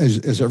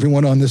 as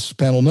everyone on this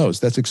panel knows,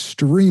 that's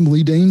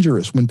extremely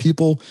dangerous. When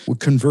people would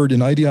convert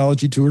an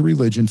ideology to a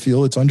religion,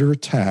 feel it's under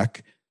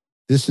attack,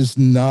 this is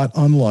not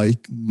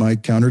unlike my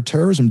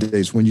counterterrorism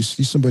days when you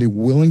see somebody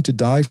willing to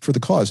die for the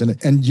cause.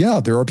 And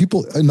yeah, there are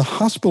people in the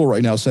hospital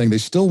right now saying they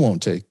still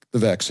won't take the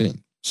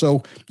vaccine.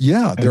 So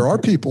yeah, there are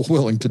people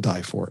willing to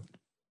die for it.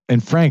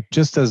 And Frank,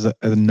 just as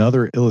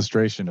another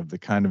illustration of the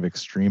kind of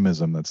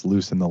extremism that's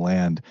loose in the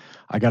land,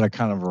 I got a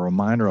kind of a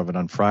reminder of it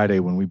on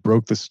Friday when we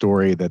broke the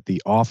story that the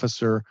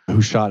officer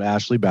who shot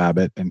Ashley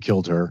Babbitt and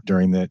killed her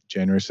during the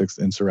January 6th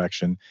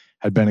insurrection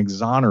had been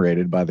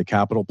exonerated by the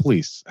Capitol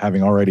Police,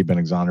 having already been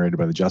exonerated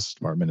by the Justice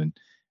Department and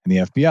the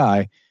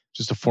FBI,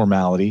 just a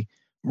formality.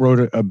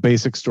 Wrote a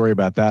basic story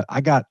about that. I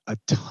got a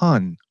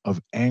ton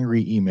of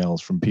angry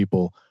emails from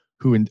people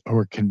who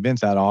are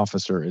convinced that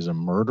officer is a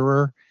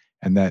murderer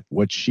and that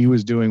what she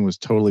was doing was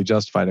totally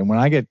justified. And when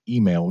I get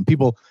email, when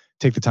people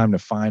take the time to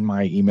find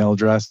my email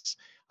address,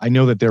 I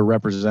know that they're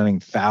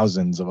representing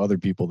thousands of other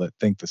people that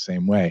think the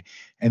same way.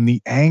 And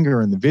the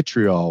anger and the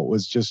vitriol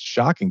was just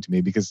shocking to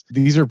me because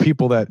these are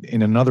people that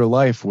in another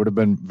life would have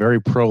been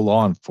very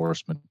pro-law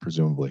enforcement,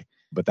 presumably.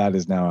 But that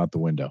is now out the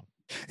window.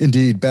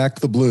 Indeed, Back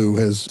the Blue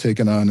has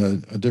taken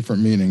on a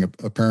different meaning,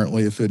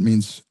 apparently, if it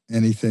means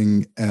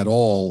anything at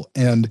all.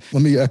 And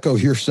let me echo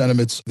your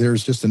sentiments.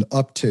 There's just an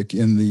uptick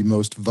in the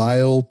most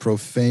vile,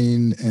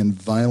 profane, and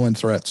violent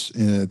threats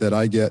that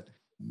I get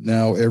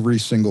now every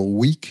single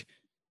week.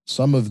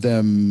 some of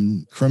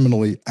them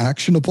criminally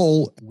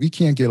actionable. We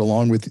can't get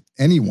along with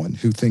anyone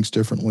who thinks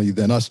differently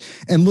than us.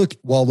 And look,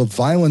 while the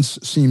violence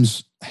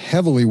seems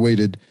heavily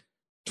weighted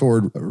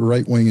toward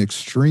right-wing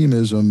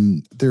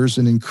extremism, there's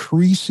an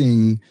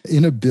increasing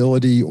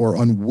inability or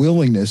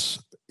unwillingness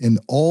in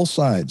all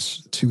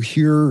sides to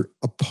hear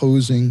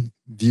opposing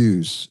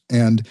views.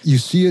 And you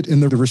see it in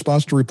the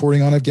response to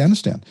reporting on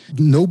Afghanistan.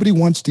 Nobody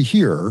wants to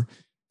hear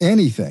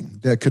anything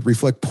that could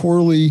reflect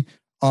poorly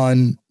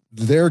on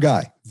their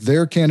guy,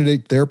 their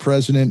candidate, their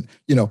president.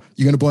 You know,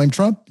 you're going to blame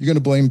Trump, you're going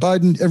to blame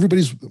Biden.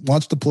 Everybody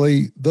wants to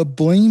play the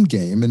blame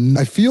game. And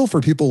I feel for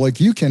people like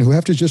you, Ken, who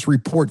have to just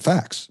report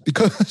facts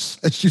because,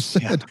 as you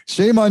said,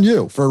 shame on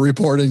you for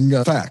reporting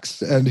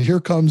facts. And here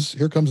comes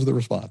the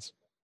response.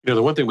 You know,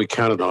 the one thing we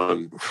counted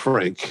on,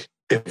 Frank,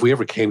 if we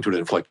ever came to an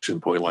inflection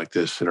point like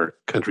this in our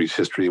country's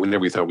history, we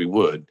never thought we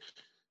would,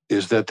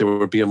 is that there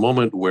would be a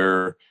moment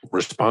where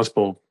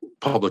responsible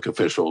public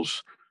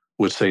officials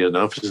would say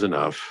enough is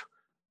enough,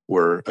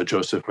 where a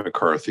Joseph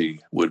McCarthy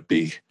would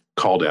be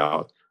called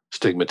out,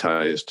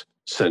 stigmatized,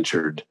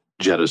 censured,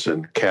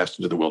 jettisoned, cast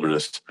into the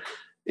wilderness.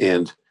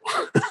 And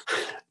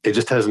it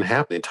just hasn't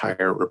happened. The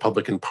entire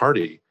Republican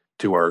Party,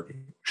 to our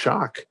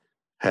shock,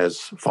 has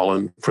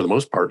fallen, for the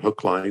most part,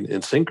 hook, line,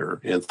 and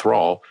sinker in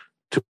thrall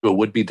to a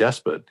would-be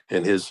despot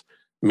and his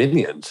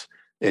minions.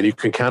 And you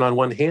can count on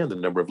one hand the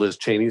number of Liz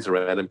Cheneys or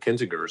Adam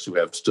Kinzingers who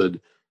have stood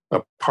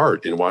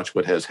apart and watched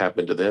what has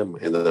happened to them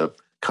in the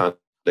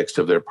context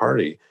of their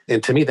party.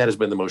 And to me, that has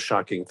been the most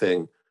shocking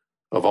thing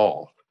of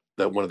all,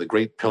 that one of the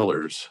great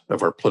pillars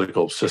of our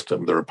political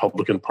system, the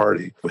Republican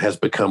Party, has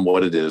become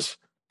what it is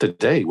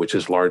today, which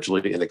is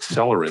largely an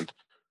accelerant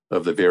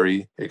of the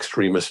very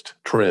extremist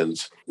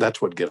trends. That's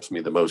what gives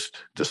me the most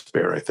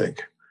despair, I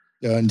think.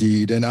 Yeah,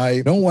 indeed. And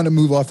I don't want to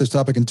move off this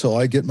topic until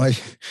I get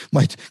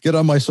get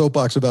on my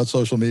soapbox about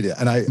social media.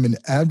 And I am an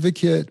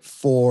advocate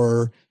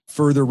for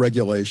further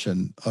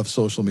regulation of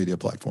social media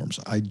platforms.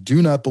 I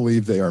do not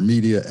believe they are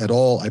media at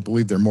all. I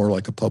believe they're more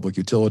like a public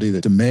utility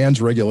that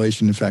demands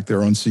regulation. In fact,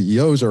 their own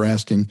CEOs are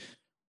asking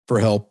for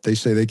help. They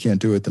say they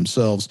can't do it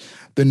themselves.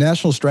 The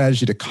National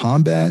Strategy to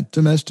Combat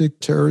Domestic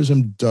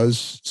Terrorism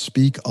does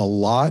speak a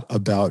lot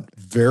about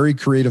very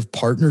creative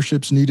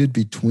partnerships needed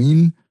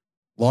between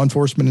law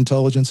enforcement,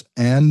 intelligence,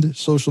 and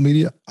social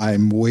media.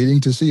 I'm waiting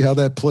to see how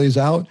that plays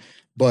out.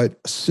 But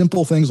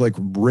simple things like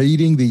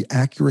rating the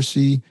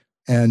accuracy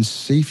and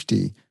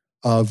safety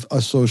of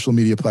a social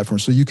media platform.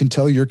 So you can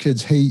tell your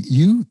kids, hey,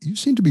 you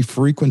seem to be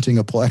frequenting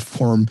a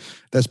platform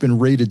that's been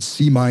rated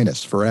C-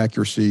 for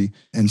accuracy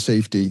and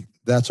safety.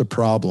 That's a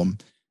problem.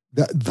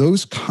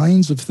 Those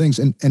kinds of things.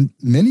 And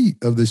many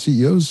of the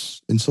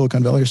CEOs in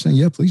Silicon Valley are saying,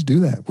 yeah, please do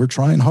that. We're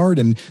trying hard.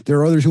 And there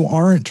are others who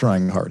aren't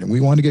trying hard. And we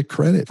want to get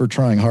credit for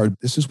trying hard.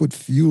 This is what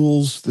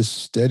fuels the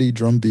steady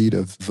drumbeat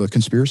of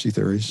conspiracy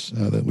theories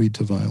that lead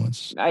to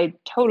violence. I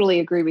totally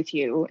agree with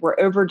you. We're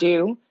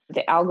overdue.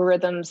 The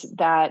algorithms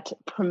that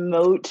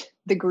promote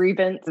the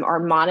grievance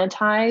are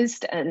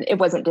monetized, and it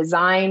wasn't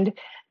designed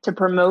to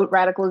promote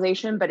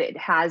radicalization, but it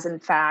has, in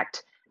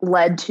fact,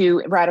 led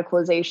to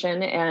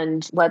radicalization.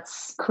 And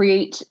let's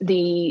create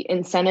the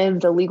incentive,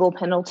 the legal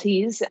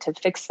penalties to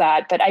fix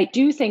that. But I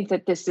do think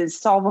that this is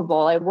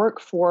solvable. I work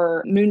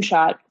for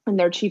Moonshot and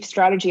their chief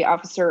strategy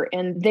officer,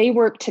 and they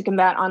work to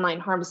combat online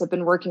harms. Have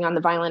been working on the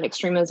violent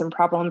extremism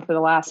problem for the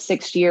last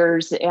 6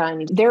 years,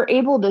 and they're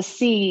able to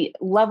see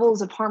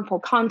levels of harmful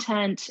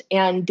content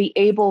and be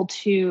able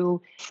to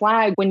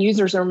flag when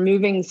users are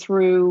moving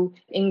through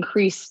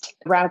increased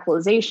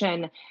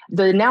radicalization.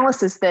 The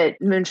analysis that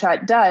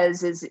Moonshot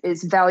does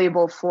is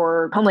valuable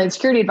for Homeland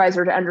Security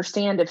Advisor to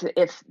understand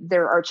if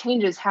there are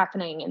changes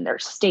happening in their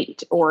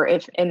state or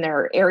if in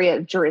their area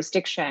of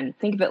jurisdiction.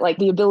 Think of it like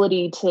the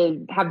ability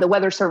to have the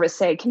weather service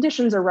say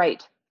conditions are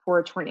right for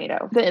a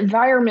tornado. The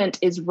environment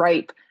is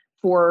ripe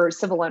for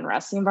civil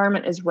unrest. The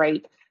environment is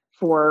ripe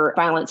for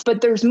violence.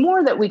 But there's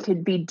more that we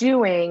could be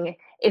doing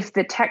if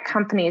the tech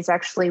companies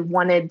actually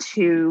wanted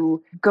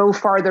to go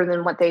farther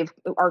than what they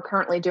are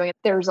currently doing.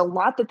 There's a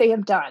lot that they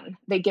have done.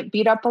 They get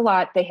beat up a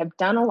lot. They have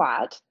done a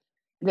lot.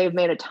 They've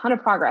made a ton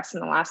of progress in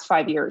the last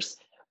 5 years.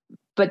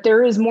 But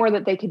there is more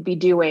that they could be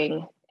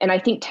doing. And I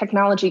think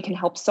technology can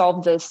help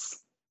solve this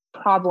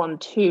problem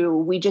too.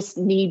 We just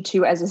need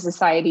to, as a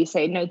society,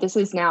 say, no, this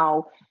is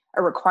now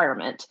a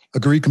requirement.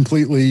 Agree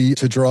completely.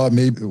 To draw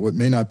maybe what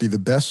may not be the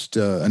best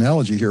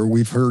analogy here,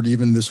 we've heard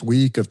even this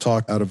week of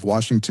talk out of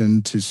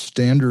Washington to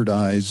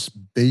standardize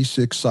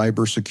basic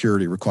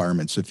cybersecurity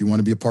requirements. If you want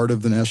to be a part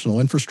of the national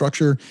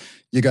infrastructure,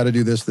 you got to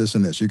do this, this,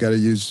 and this. You got to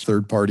use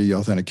third-party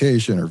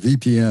authentication or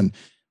VPN.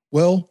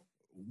 Well,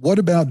 what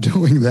about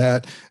doing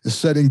that,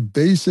 setting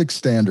basic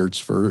standards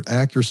for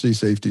accuracy,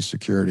 safety,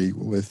 security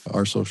with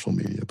our social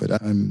media?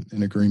 But I'm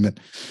in agreement.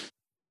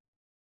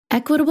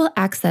 Equitable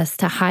access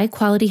to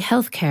high-quality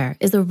healthcare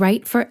is a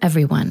right for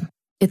everyone.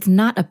 It's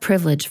not a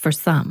privilege for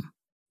some.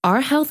 Our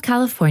Health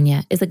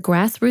California is a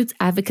grassroots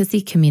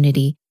advocacy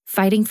community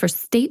fighting for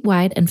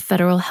statewide and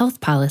federal health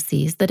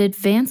policies that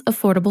advance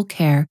affordable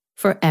care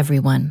for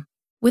everyone.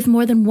 With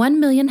more than 1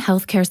 million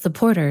healthcare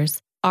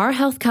supporters, Our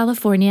Health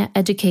California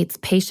educates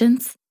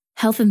patients,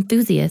 health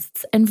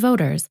enthusiasts, and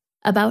voters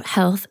about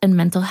health and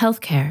mental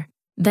health care,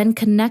 then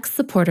connects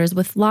supporters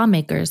with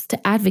lawmakers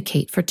to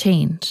advocate for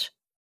change.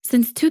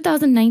 Since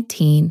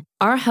 2019,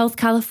 Our Health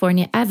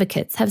California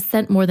advocates have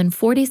sent more than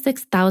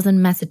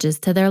 46,000 messages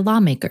to their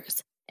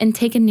lawmakers and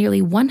taken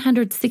nearly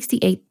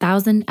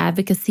 168,000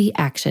 advocacy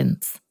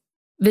actions.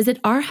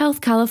 Visit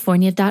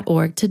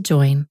ourhealthcalifornia.org to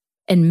join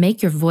and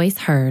make your voice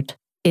heard.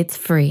 It's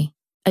free.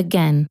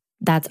 Again,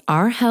 that's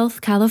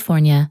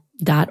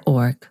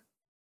ourhealthcalifornia.org.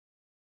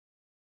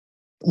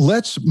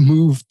 Let's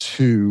move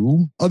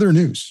to other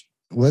news.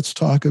 Let's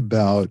talk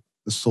about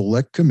the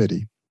Select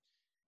Committee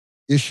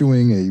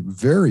issuing a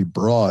very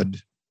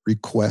broad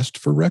request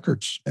for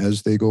records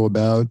as they go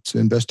about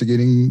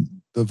investigating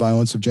the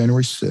violence of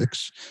January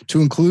 6th,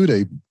 to include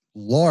a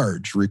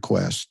large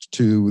request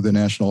to the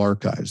National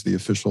Archives, the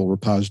official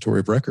repository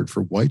of record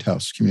for White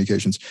House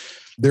communications.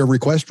 Their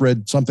request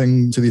read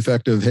something to the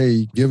effect of,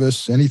 hey, give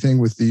us anything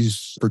with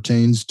these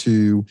pertains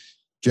to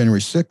January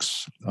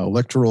 6th,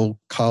 electoral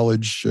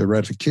college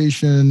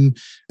ratification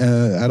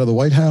out of the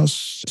White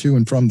House to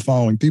and from the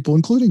following people,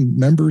 including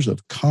members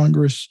of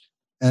Congress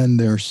and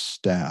their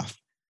staff.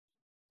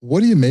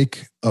 What do you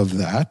make of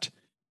that?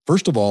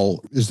 First of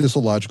all, is this a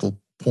logical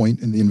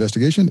point in the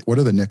investigation? What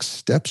are the next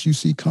steps you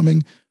see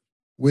coming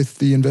with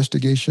the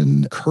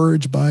investigation?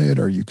 Encouraged by it?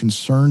 Are you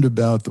concerned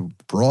about the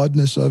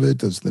broadness of it?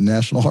 Does the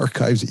National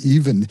Archives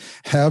even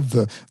have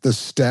the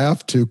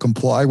staff to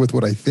comply with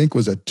what I think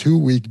was a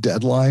 2-week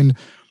deadline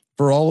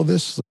for all of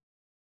this?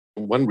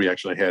 One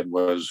reaction I had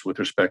was with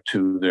respect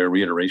to their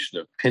reiteration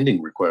of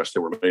pending requests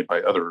that were made by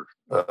other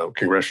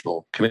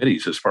congressional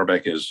committees as far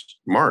back as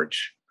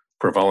March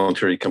for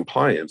voluntary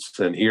compliance.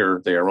 And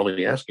here they are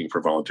only asking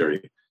for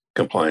voluntary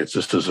compliance.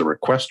 This is a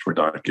request for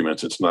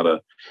documents. It's not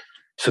a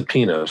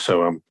subpoena.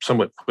 So I'm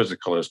somewhat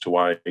quizzical as to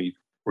why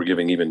we're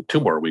giving even 2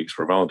 more weeks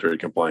for voluntary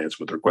compliance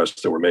with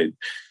requests that were made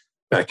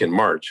back in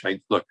March.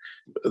 Look,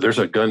 there's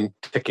a gun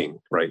ticking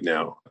right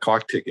now, a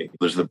clock ticking.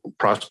 There's the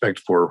prospect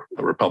for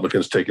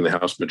Republicans taking the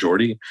House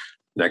majority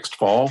next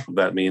fall.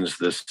 That means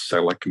this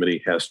Select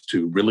Committee has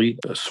to really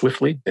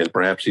swiftly and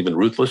perhaps even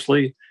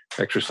ruthlessly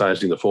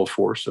exercising the full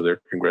force of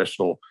their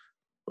congressional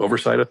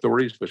oversight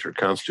authorities, which are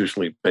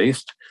constitutionally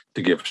based,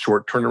 to give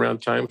short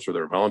turnaround times for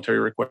their voluntary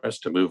requests,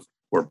 to move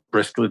more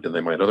briskly than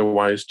they might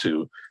otherwise,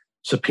 to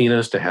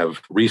subpoenas, to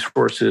have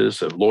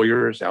resources of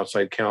lawyers,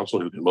 outside counsel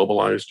who can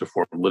mobilize to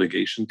form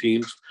litigation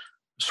teams,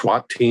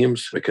 SWAT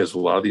teams, because a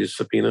lot of these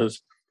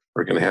subpoenas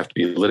are going to have to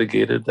be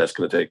litigated. That's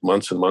going to take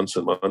months and months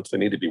and months. They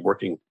need to be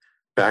working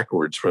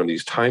backwards from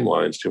these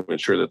timelines to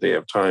ensure that they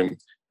have time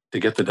to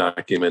get the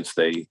documents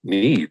they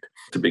need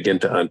to begin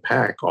to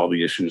unpack all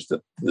the issues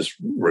that this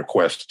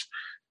request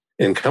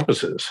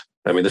encompasses.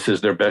 I mean, this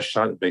is their best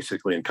shot at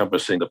basically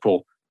encompassing the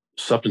full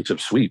substantive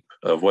sweep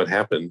of what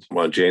happened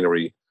on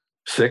January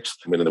 6th.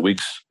 I mean, in the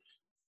weeks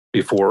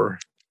before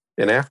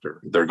and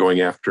after. They're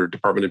going after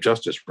Department of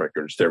Justice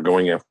records. They're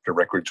going after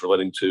records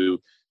relating to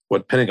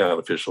what Pentagon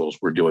officials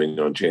were doing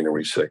on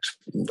January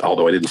 6th.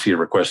 Although I didn't see a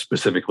request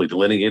specifically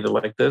delineated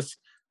like this,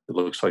 it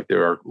looks like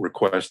there are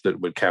requests that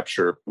would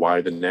capture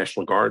why the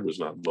National Guard was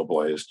not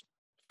mobilized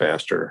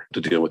faster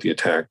to deal with the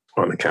attack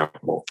on the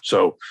Capitol.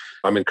 So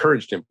I'm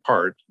encouraged in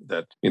part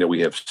that, we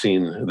have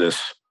seen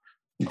this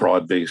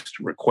broad-based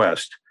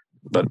request,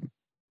 but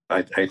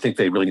I think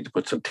they really need to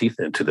put some teeth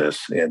into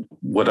this. And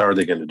what are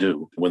they going to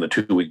do when the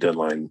 2-week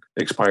deadline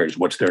expires?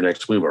 What's their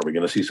next move? Are we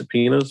going to see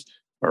subpoenas?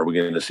 Are we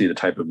going to see the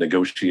type of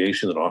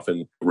negotiation that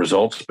often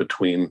results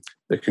between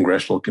the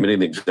congressional committee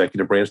and the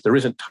executive branch? There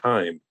isn't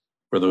time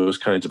for those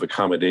kinds of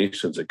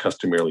accommodations that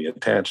customarily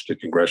attach to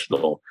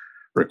congressional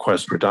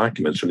requests for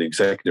documents from the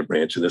executive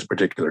branch in this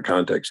particular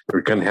context.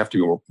 We're going to have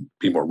to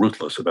be more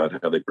ruthless about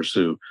how they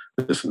pursue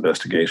this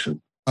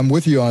investigation. I'm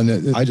with you on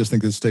it. I just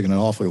think it's taken an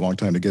awfully long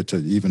time to get to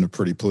even a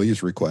pretty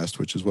please request,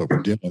 which is what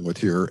we're dealing with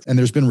here. And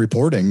there's been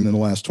reporting in the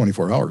last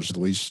 24 hours, at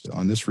least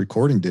on this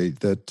recording date,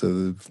 that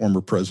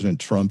former President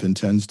Trump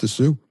intends to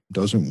sue,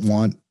 doesn't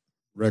want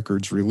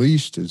records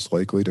released, is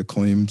likely to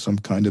claim some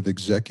kind of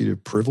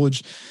executive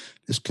privilege.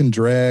 This can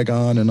drag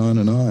on and on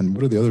and on.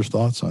 What are the other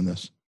thoughts on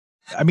this?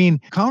 I mean,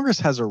 Congress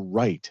has a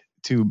right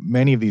to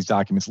many of these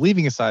documents,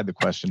 leaving aside the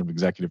question of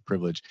executive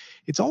privilege.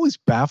 It's always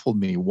baffled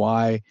me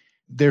why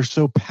they're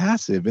so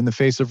passive in the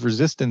face of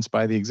resistance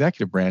by the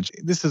executive branch.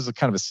 This is a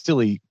kind of a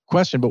silly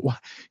question, but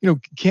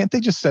can't they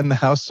just send the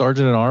House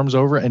Sergeant at Arms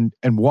over and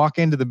walk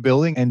into the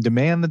building and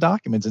demand the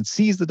documents and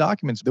seize the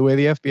documents the way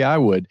the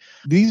FBI would?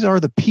 These are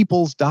the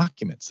people's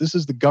documents. This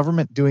is the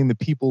government doing the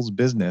people's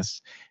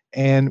business.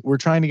 And we're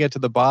trying to get to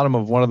the bottom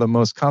of one of the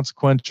most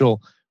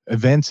consequential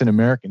events in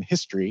American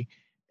history.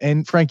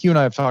 And Frank, you and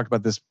I have talked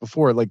about this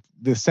before. Like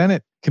the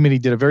Senate committee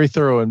did a very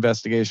thorough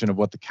investigation of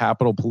what the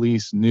Capitol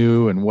Police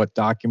knew and what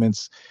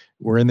documents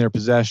were in their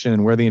possession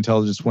and where the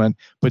intelligence went,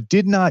 but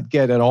did not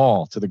get at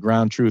all to the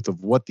ground truth of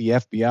what the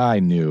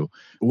FBI knew,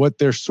 what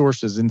their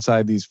sources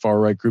inside these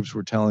far-right groups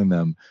were telling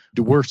them.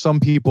 Were some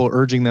people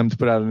urging them to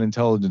put out an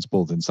intelligence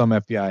bulletin, some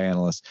FBI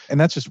analysts? And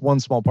that's just one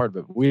small part of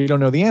it. We don't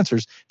know the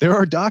answers. There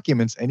are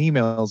documents and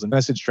emails and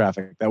message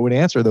traffic that would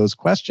answer those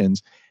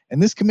questions.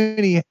 And this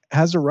committee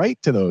has a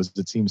right to those,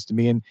 it seems to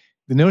me. And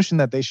the notion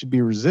that they should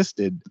be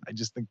resisted, I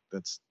just think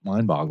that's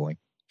mind-boggling.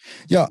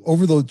 Yeah,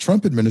 over the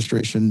Trump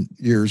administration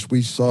years,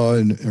 we saw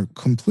a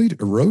complete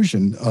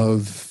erosion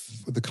of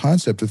the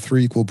concept of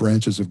three equal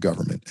branches of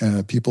government.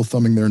 People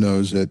thumbing their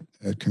nose at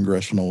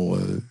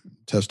congressional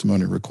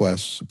testimony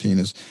requests,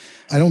 subpoenas.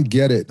 I don't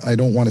get it. I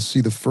don't want to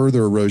see the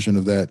further erosion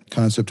of that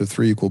concept of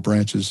three equal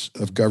branches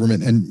of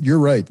government. And you're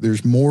right,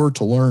 there's more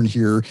to learn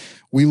here.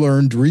 We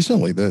learned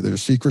recently that the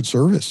Secret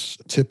Service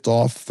tipped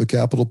off the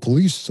Capitol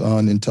Police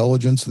on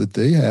intelligence that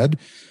they had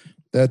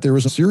that there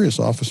was a serious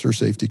officer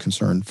safety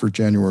concern for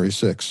January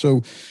 6th.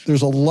 So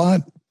there's a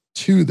lot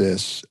to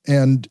this.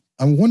 And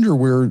I wonder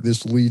where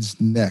this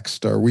leads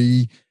next. Are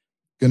we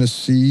going to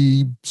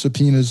see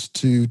subpoenas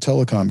to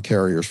telecom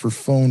carriers for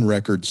phone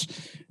records,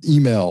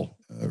 email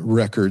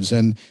records?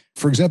 And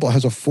for example,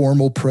 has a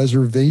formal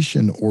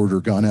preservation order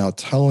gone out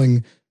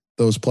telling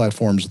those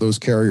platforms, those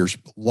carriers,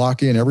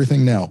 lock in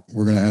everything now?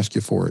 We're going to ask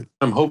you for it.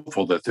 I'm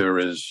hopeful that there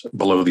is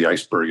below the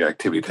iceberg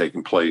activity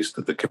taking place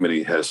that the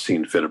committee has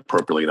seen fit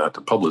appropriately not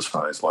to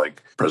publicize,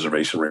 like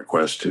preservation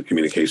requests to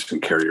communication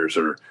carriers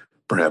or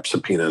perhaps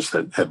subpoenas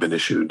that have been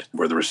issued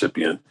where the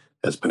recipient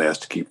has been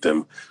asked to keep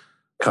them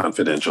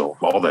confidential.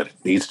 All that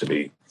needs to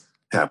be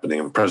happening.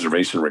 And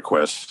preservation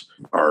requests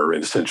are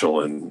an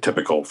essential and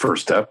typical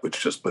first step, which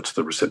just puts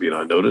the recipient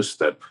on notice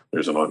that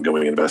there's an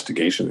ongoing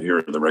investigation. Here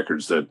are the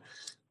records that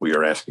we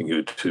are asking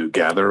you to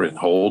gather and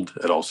hold.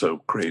 It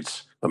also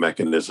creates a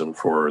mechanism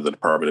for the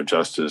Department of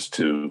Justice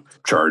to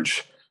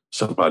charge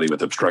somebody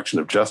with obstruction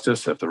of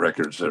justice if the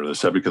records that are the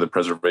subject of the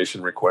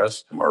preservation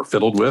request are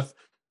fiddled with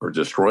or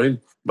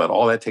destroyed. But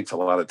all that takes a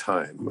lot of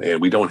time,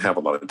 and we don't have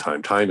a lot of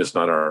time. Time is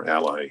not our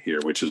ally here,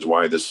 which is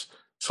why this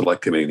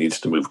select committee needs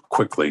to move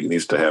quickly. It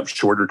needs to have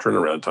shorter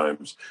turnaround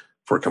times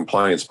for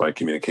compliance by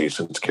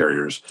communications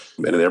carriers,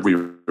 and in every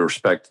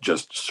respect,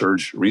 just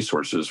surge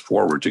resources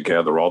forward to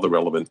gather all the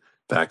relevant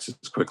facts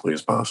as quickly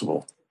as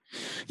possible.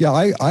 Yeah,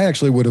 I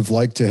actually would have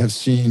liked to have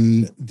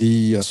seen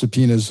the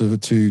subpoenas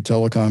to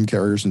telecom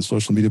carriers and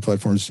social media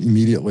platforms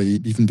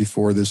immediately, even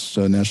before this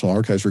National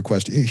Archives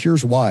request.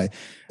 Here's why.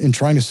 In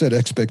trying to set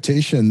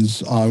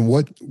expectations on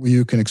what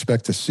you can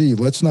expect to see,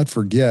 let's not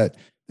forget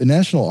the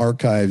National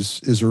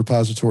Archives is a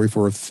repository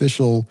for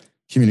official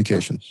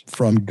communications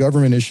from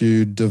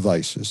government-issued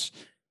devices.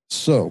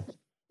 So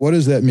what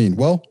does that mean?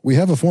 Well, we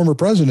have a former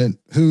president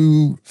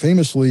who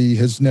famously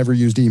has never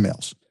used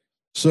emails.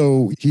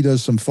 So he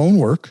does some phone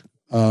work,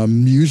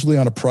 usually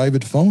on a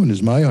private phone,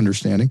 is my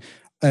understanding.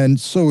 And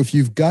so if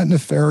you've got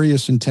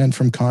nefarious intent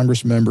from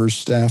Congress members,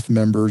 staff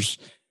members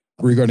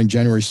regarding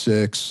January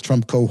 6th,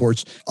 Trump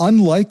cohorts,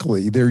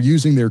 unlikely they're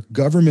using their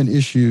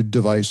government-issued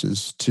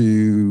devices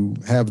to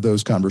have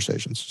those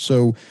conversations.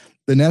 So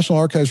the National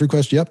Archives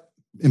request, yep,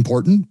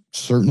 important,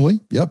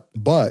 certainly, yep.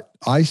 But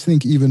I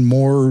think even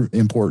more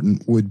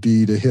important would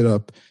be to hit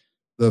up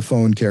the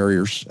phone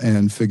carriers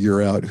and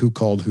figure out who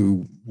called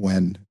who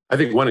when. I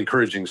think one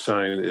encouraging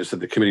sign is that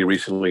the committee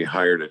recently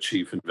hired a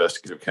chief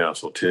investigative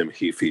counsel, Tim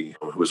Heaphy,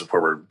 who was a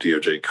former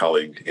DOJ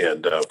colleague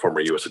and former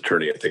U.S.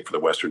 attorney, I think, for the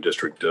Western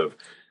District of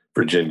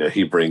Virginia.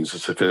 He brings a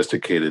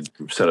sophisticated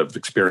set of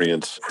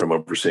experience from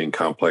overseeing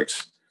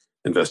complex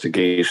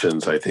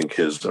investigations. I think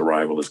his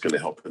arrival is going to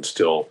help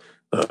instill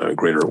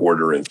greater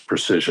order and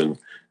precision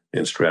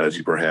and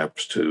strategy,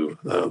 perhaps, to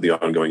the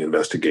ongoing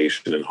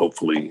investigation. And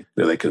hopefully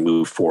they can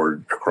move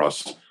forward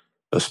across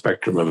a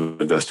spectrum of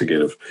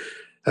investigative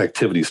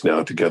activities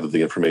now to gather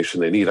the information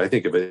they need. I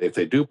think if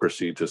they do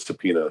proceed to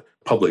subpoena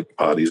public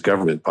bodies,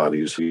 government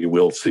bodies, you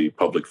will see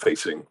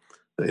public-facing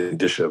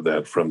indicia of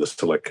that from the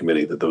select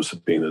committee that those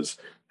subpoenas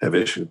have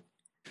issued.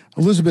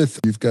 Elizabeth,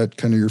 you've got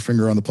kind of your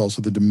finger on the pulse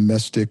of the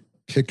domestic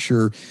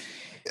picture.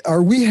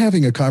 Are we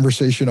having a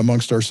conversation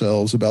amongst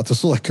ourselves about the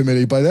select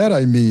committee? By that,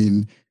 I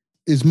mean,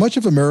 is much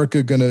of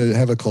America going to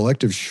have a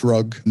collective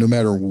shrug no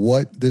matter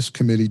what this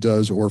committee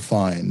does or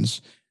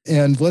finds?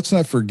 And let's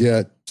not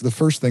forget, the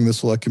first thing the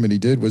select committee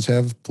did was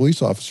have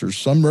police officers,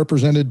 some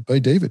represented by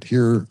David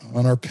here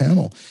on our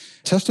panel,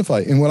 testify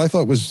in what I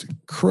thought was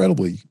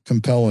incredibly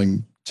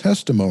compelling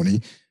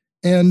testimony.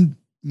 And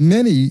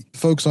many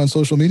folks on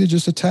social media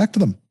just attacked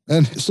them.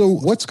 And so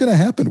what's going to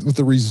happen with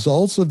the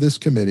results of this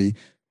committee?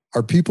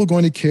 Are people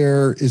going to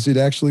care? Is it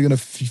actually going to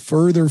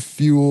further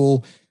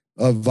fuel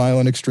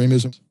violent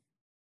extremism?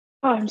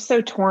 Oh, I'm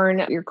so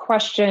torn. Your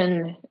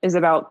question is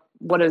about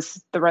what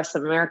does the rest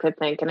of America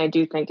think? And I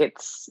do think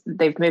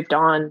they've moved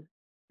on.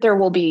 There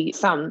will be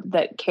some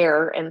that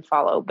care and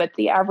follow, but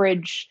the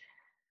average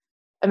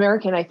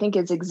American, I think,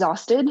 is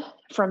exhausted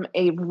from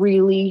a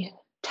really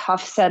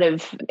tough set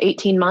of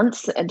 18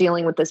 months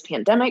dealing with this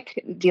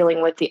pandemic,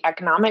 dealing with the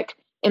economic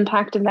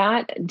impact of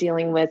that,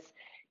 dealing with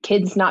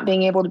kids not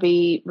being able to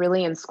be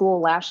really in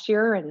school last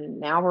year. And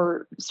now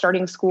we're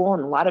starting school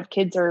and a lot of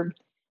kids are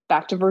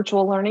back to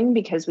virtual learning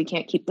because we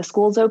can't keep the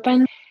schools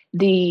open.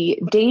 The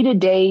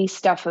day-to-day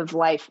stuff of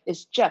life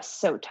is just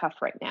so tough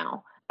right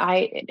now.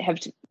 I have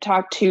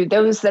talked to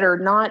those that are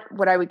not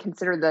what I would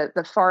consider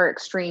the far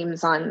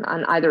extremes on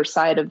either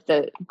side of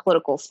the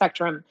political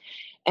spectrum.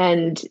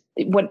 And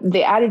what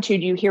the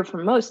attitude you hear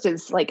from most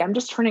is like, I'm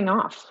just turning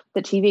off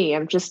the TV.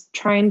 I'm just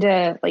trying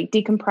to like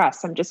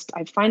decompress.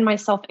 I find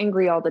myself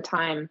angry all the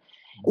time,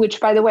 which,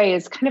 by the way,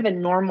 is kind of a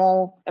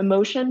normal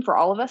emotion for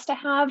all of us to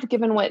have,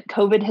 given what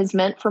COVID has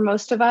meant for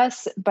most of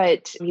us.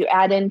 But you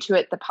add into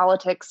it the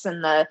politics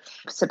and the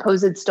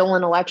supposed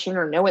stolen election,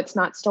 or no, it's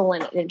not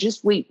stolen. And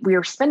just we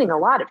are spending a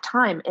lot of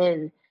time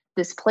in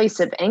this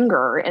place of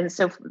anger. And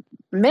so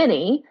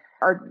many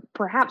are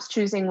perhaps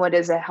choosing what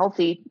is a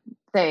healthy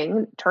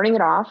thing, turning it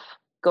off,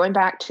 going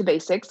back to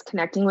basics,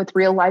 connecting with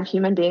real live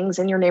human beings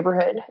in your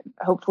neighborhood,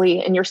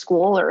 hopefully in your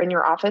school or in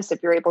your office,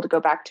 if you're able to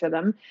go back to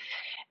them.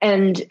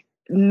 And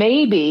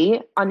maybe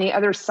on the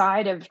other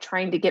side of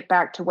trying to get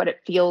back to what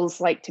it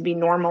feels like to be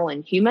normal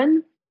and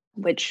human,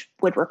 which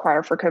would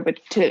require for COVID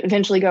to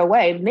eventually go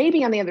away,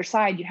 maybe on the other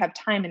side, you have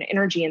time and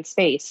energy and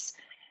space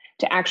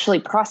to actually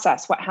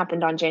process what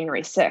happened on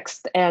January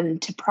 6th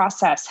and to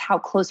process how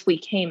close we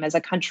came as a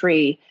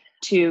country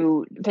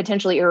to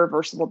potentially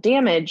irreversible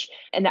damage.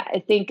 And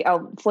I think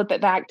I'll flip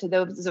it back to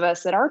those of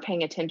us that are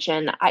paying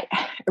attention. I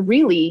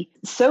really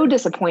so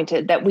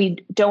disappointed that we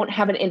don't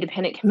have an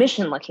independent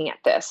commission looking at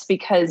this,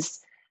 because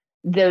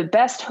the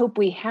best hope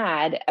we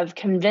had of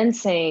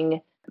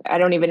convincing, I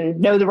don't even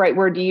know the right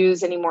word to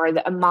use anymore,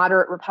 a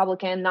moderate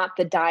Republican, not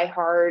the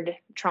diehard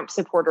Trump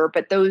supporter,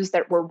 but those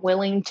that were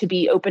willing to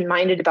be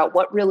open-minded about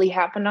what really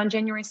happened on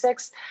January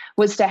 6th,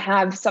 was to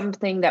have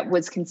something that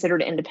was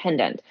considered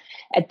independent.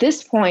 At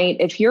this point,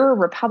 if you're a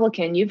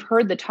Republican, you've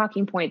heard the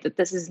talking point that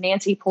this is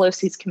Nancy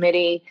Pelosi's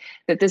committee,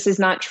 that this is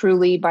not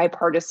truly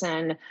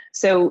bipartisan.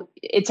 So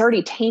it's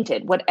already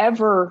tainted.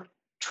 Whatever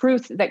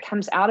truth that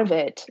comes out of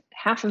it,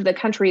 half of the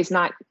country is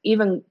not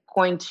even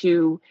going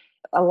to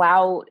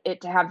allow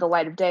it to have the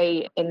light of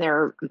day in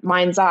their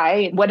mind's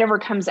eye. Whatever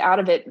comes out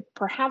of it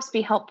perhaps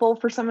be helpful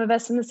for some of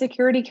us in the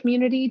security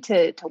community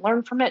to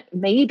learn from it.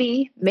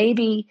 Maybe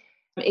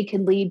it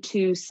could lead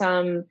to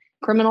some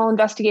criminal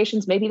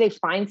investigations. Maybe they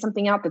find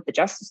something out that the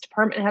Justice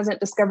Department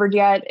hasn't discovered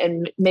yet,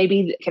 and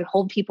maybe it can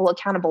hold people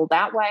accountable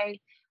that way.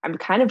 I'm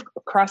kind of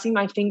crossing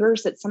my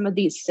fingers that some of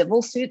these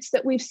civil suits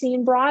that we've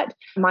seen brought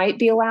might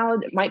be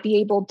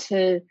able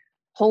to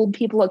hold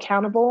people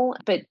accountable.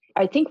 But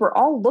I think we're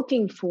all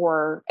looking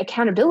for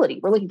accountability.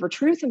 We're looking for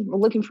truth and we're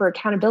looking for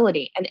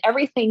accountability. And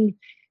everything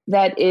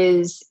that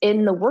is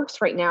in the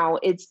works right now,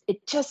 it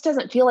just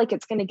doesn't feel like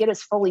it's going to get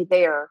us fully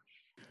there.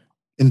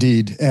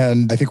 Indeed.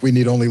 And I think we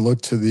need only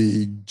look to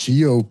the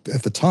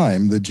at the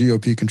time, the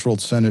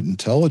GOP-controlled Senate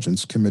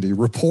Intelligence Committee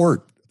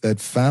report that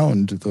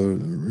found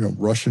the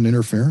Russian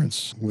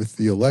interference with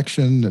the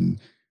election,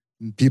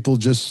 and people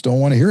just don't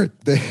want to hear it.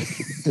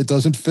 It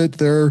doesn't fit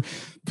their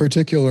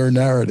particular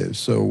narrative.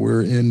 So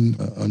we're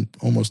in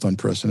almost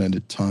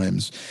unprecedented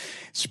times.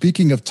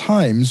 Speaking of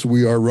times,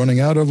 we are running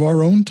out of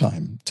our own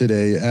time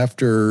today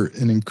after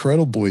an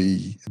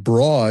incredibly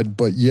broad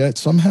but yet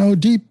somehow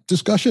deep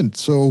discussion.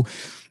 So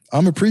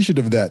I'm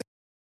appreciative of that.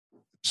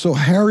 So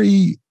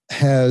Harry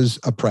has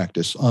a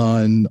practice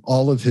on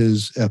all of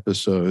his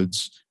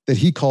episodes that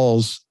he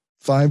calls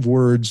 5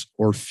 words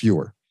or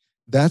fewer.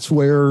 That's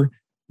where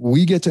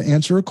we get to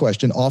answer a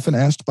question often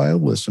asked by a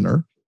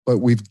listener, but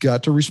we've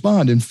got to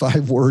respond in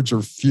 5 words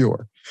or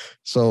fewer.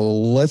 So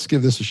let's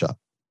give this a shot.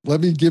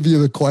 Let me give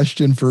you the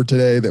question for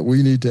today that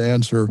we need to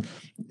answer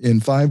in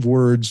 5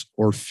 words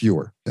or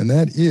fewer. And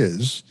that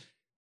is,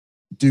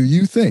 do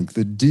you think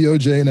the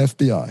DOJ and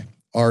FBI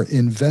are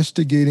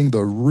investigating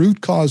the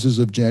root causes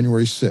of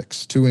January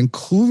 6th to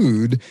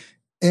include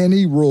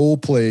any role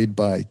played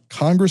by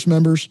Congress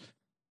members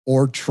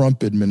or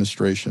Trump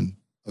administration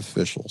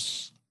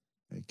officials?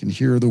 I can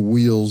hear the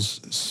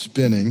wheels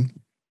spinning.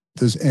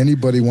 Does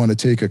anybody want to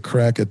take a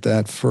crack at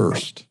that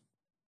first?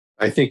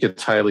 I think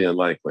it's highly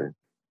unlikely.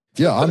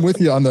 Yeah, I'm with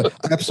you on the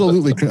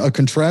absolutely. A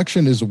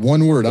contraction is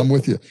one word. I'm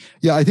with you.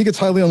 Yeah, I think it's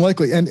highly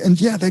unlikely.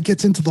 And yeah, that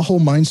gets into the whole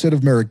mindset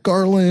of Merrick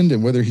Garland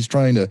and whether he's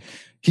trying to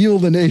heal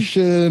the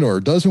nation or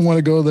doesn't want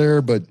to go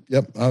there. But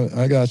yep,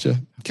 I got you.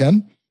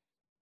 Ken?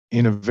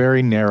 In a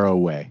very narrow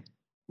way.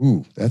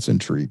 Ooh, that's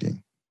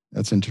intriguing.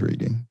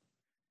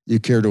 You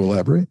care to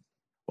elaborate?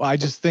 Well, I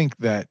just think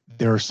that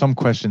there are some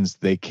questions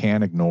they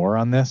can ignore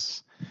on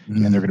this,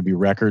 and they're going to be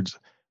records.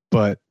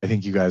 But I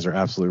think you guys are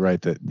absolutely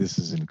right that this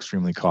is an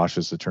extremely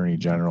cautious attorney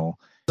general.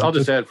 I'll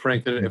just add,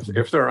 Frank, that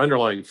if there are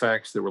underlying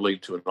facts that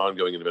relate to an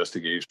ongoing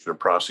investigation or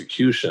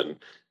prosecution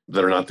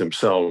that are not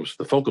themselves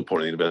the focal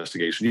point of the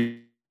investigation, you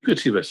could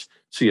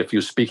see a few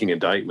speaking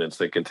indictments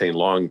that contain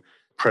long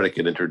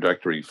predicate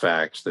introductory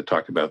facts that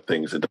talk about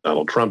things that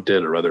Donald Trump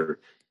did or other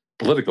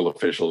political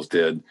officials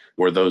did,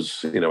 where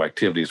those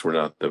activities were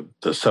not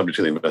the subject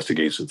of the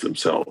investigations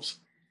themselves.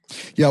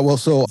 Yeah, well,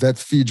 so that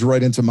feeds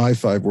right into my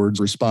 5 words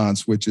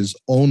response, which is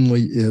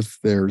only if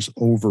there's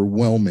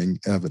overwhelming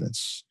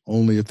evidence.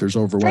 Only if there's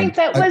overwhelming.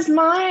 Frank, that was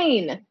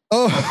mine.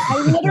 Oh, I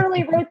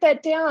literally wrote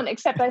that down,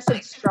 except I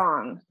said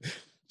strong.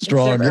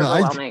 Strong.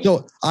 Yeah,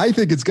 I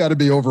think it's got to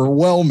be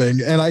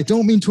overwhelming. And I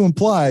don't mean to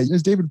imply,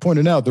 as David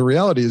pointed out, the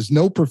reality is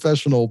no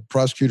professional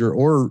prosecutor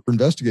or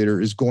investigator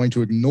is going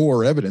to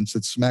ignore evidence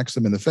that smacks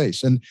them in the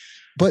face.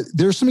 But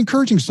there's some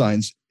encouraging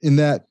signs in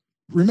that.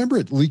 Remember,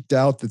 it leaked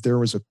out that there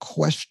was a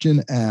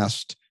question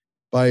asked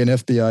by an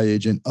FBI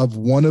agent of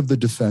one of the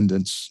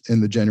defendants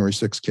in the January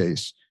 6th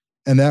case.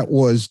 And that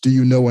was, do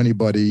you know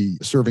anybody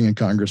serving in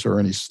Congress or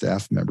any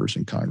staff members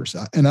in Congress?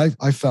 And I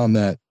found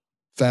that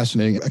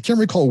fascinating. I can't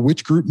recall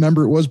which group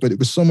member it was, but it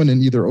was someone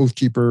in either Oath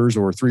Keepers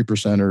or 3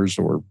 Percenters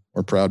or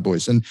Proud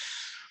Boys. And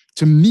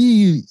to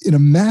me, in a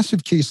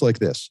massive case like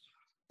this,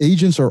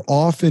 agents are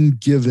often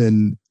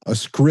given a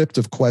script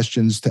of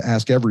questions to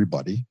ask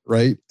everybody,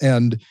 right?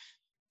 And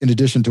in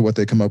addition to what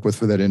they come up with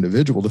for that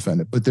individual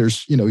defendant. But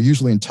there's,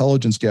 usually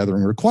intelligence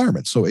gathering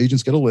requirements. So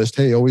agents get a list,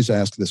 hey, always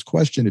ask this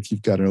question if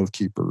you've got an Oath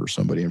Keeper or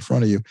somebody in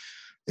front of you.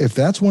 If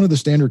that's one of the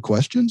standard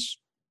questions,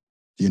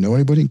 do you know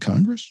anybody in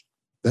Congress?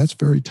 That's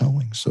very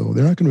telling. So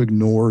they're not going to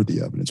ignore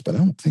the evidence, but I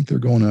don't think they're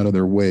going out of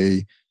their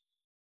way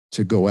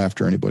to go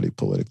after anybody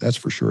politically. That's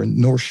for sure, and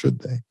nor should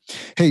they.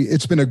 Hey,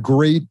 it's been a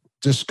great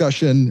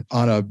discussion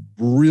on a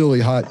really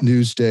hot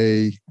news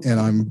day,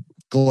 and I'm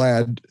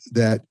glad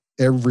that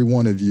every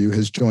one of you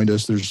has joined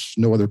us. There's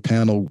no other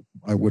panel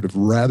I would have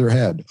rather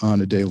had on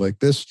a day like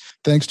this.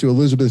 Thanks to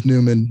Elizabeth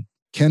Newman,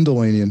 Ken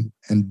Dilanian,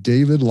 and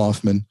David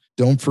Loffman.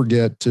 Don't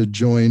forget to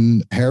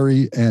join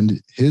Harry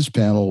and his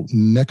panel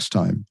next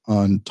time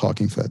on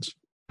Talking Feds.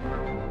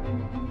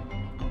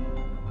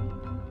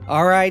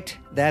 All right,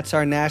 that's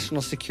our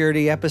national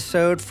security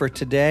episode for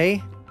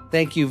today.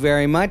 Thank you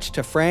very much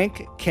to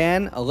Frank,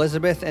 Ken,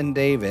 Elizabeth, and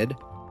David.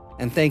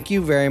 And thank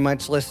you very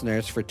much,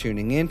 listeners, for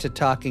tuning in to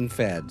Talking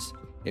Feds.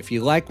 If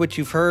you like what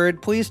you've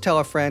heard, please tell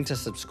a friend to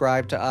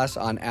subscribe to us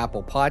on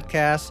Apple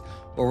Podcasts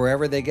or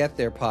wherever they get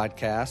their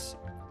podcasts.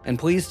 And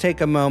please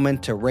take a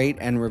moment to rate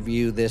and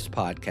review this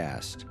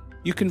podcast.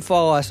 You can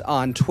follow us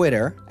on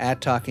Twitter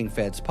at Talking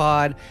Feds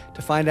Pod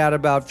to find out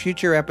about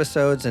future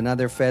episodes and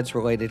other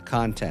Feds-related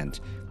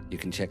content. You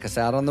can check us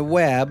out on the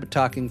web,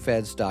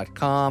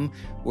 talkingfeds.com,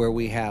 where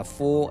we have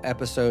full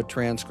episode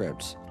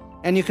transcripts.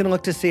 And you can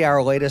look to see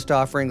our latest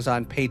offerings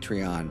on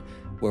Patreon,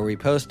 where we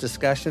post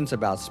discussions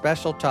about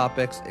special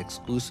topics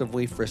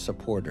exclusively for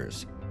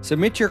supporters.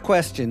 Submit your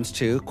questions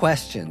to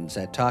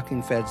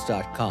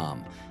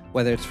questions@talkingfeds.com,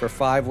 whether it's for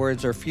 5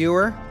 words or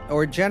fewer,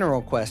 or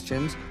general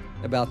questions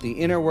about the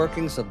inner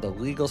workings of the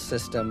legal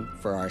system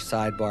for our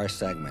sidebar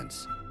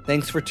segments.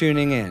 Thanks for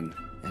tuning in,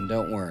 and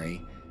don't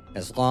worry,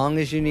 as long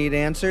as you need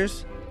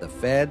answers, the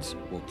Feds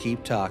will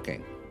keep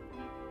talking.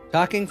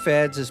 Talking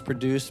Feds is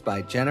produced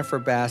by Jennifer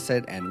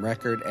Bassett and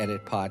Record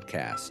Edit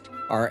Podcast.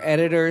 Our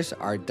editors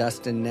are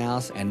Dustin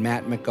Naus and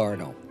Matt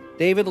McArdle.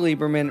 David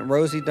Lieberman,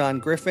 Rosie Dawn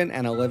Griffin,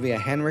 and Olivia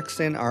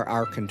Henriksen are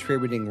our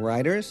contributing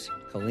writers.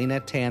 Kalina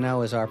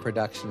Tano is our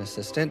production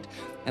assistant,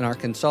 and our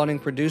consulting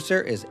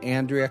producer is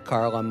Andrea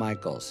Carla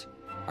Michaels.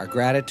 Our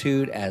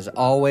gratitude, as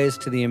always,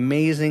 to the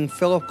amazing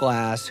Philip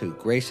Glass, who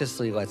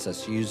graciously lets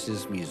us use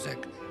his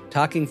music.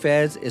 Talking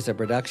Feds is a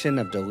production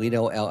of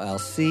Delito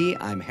LLC.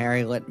 I'm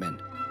Harry Littman.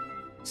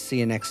 See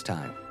you next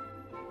time.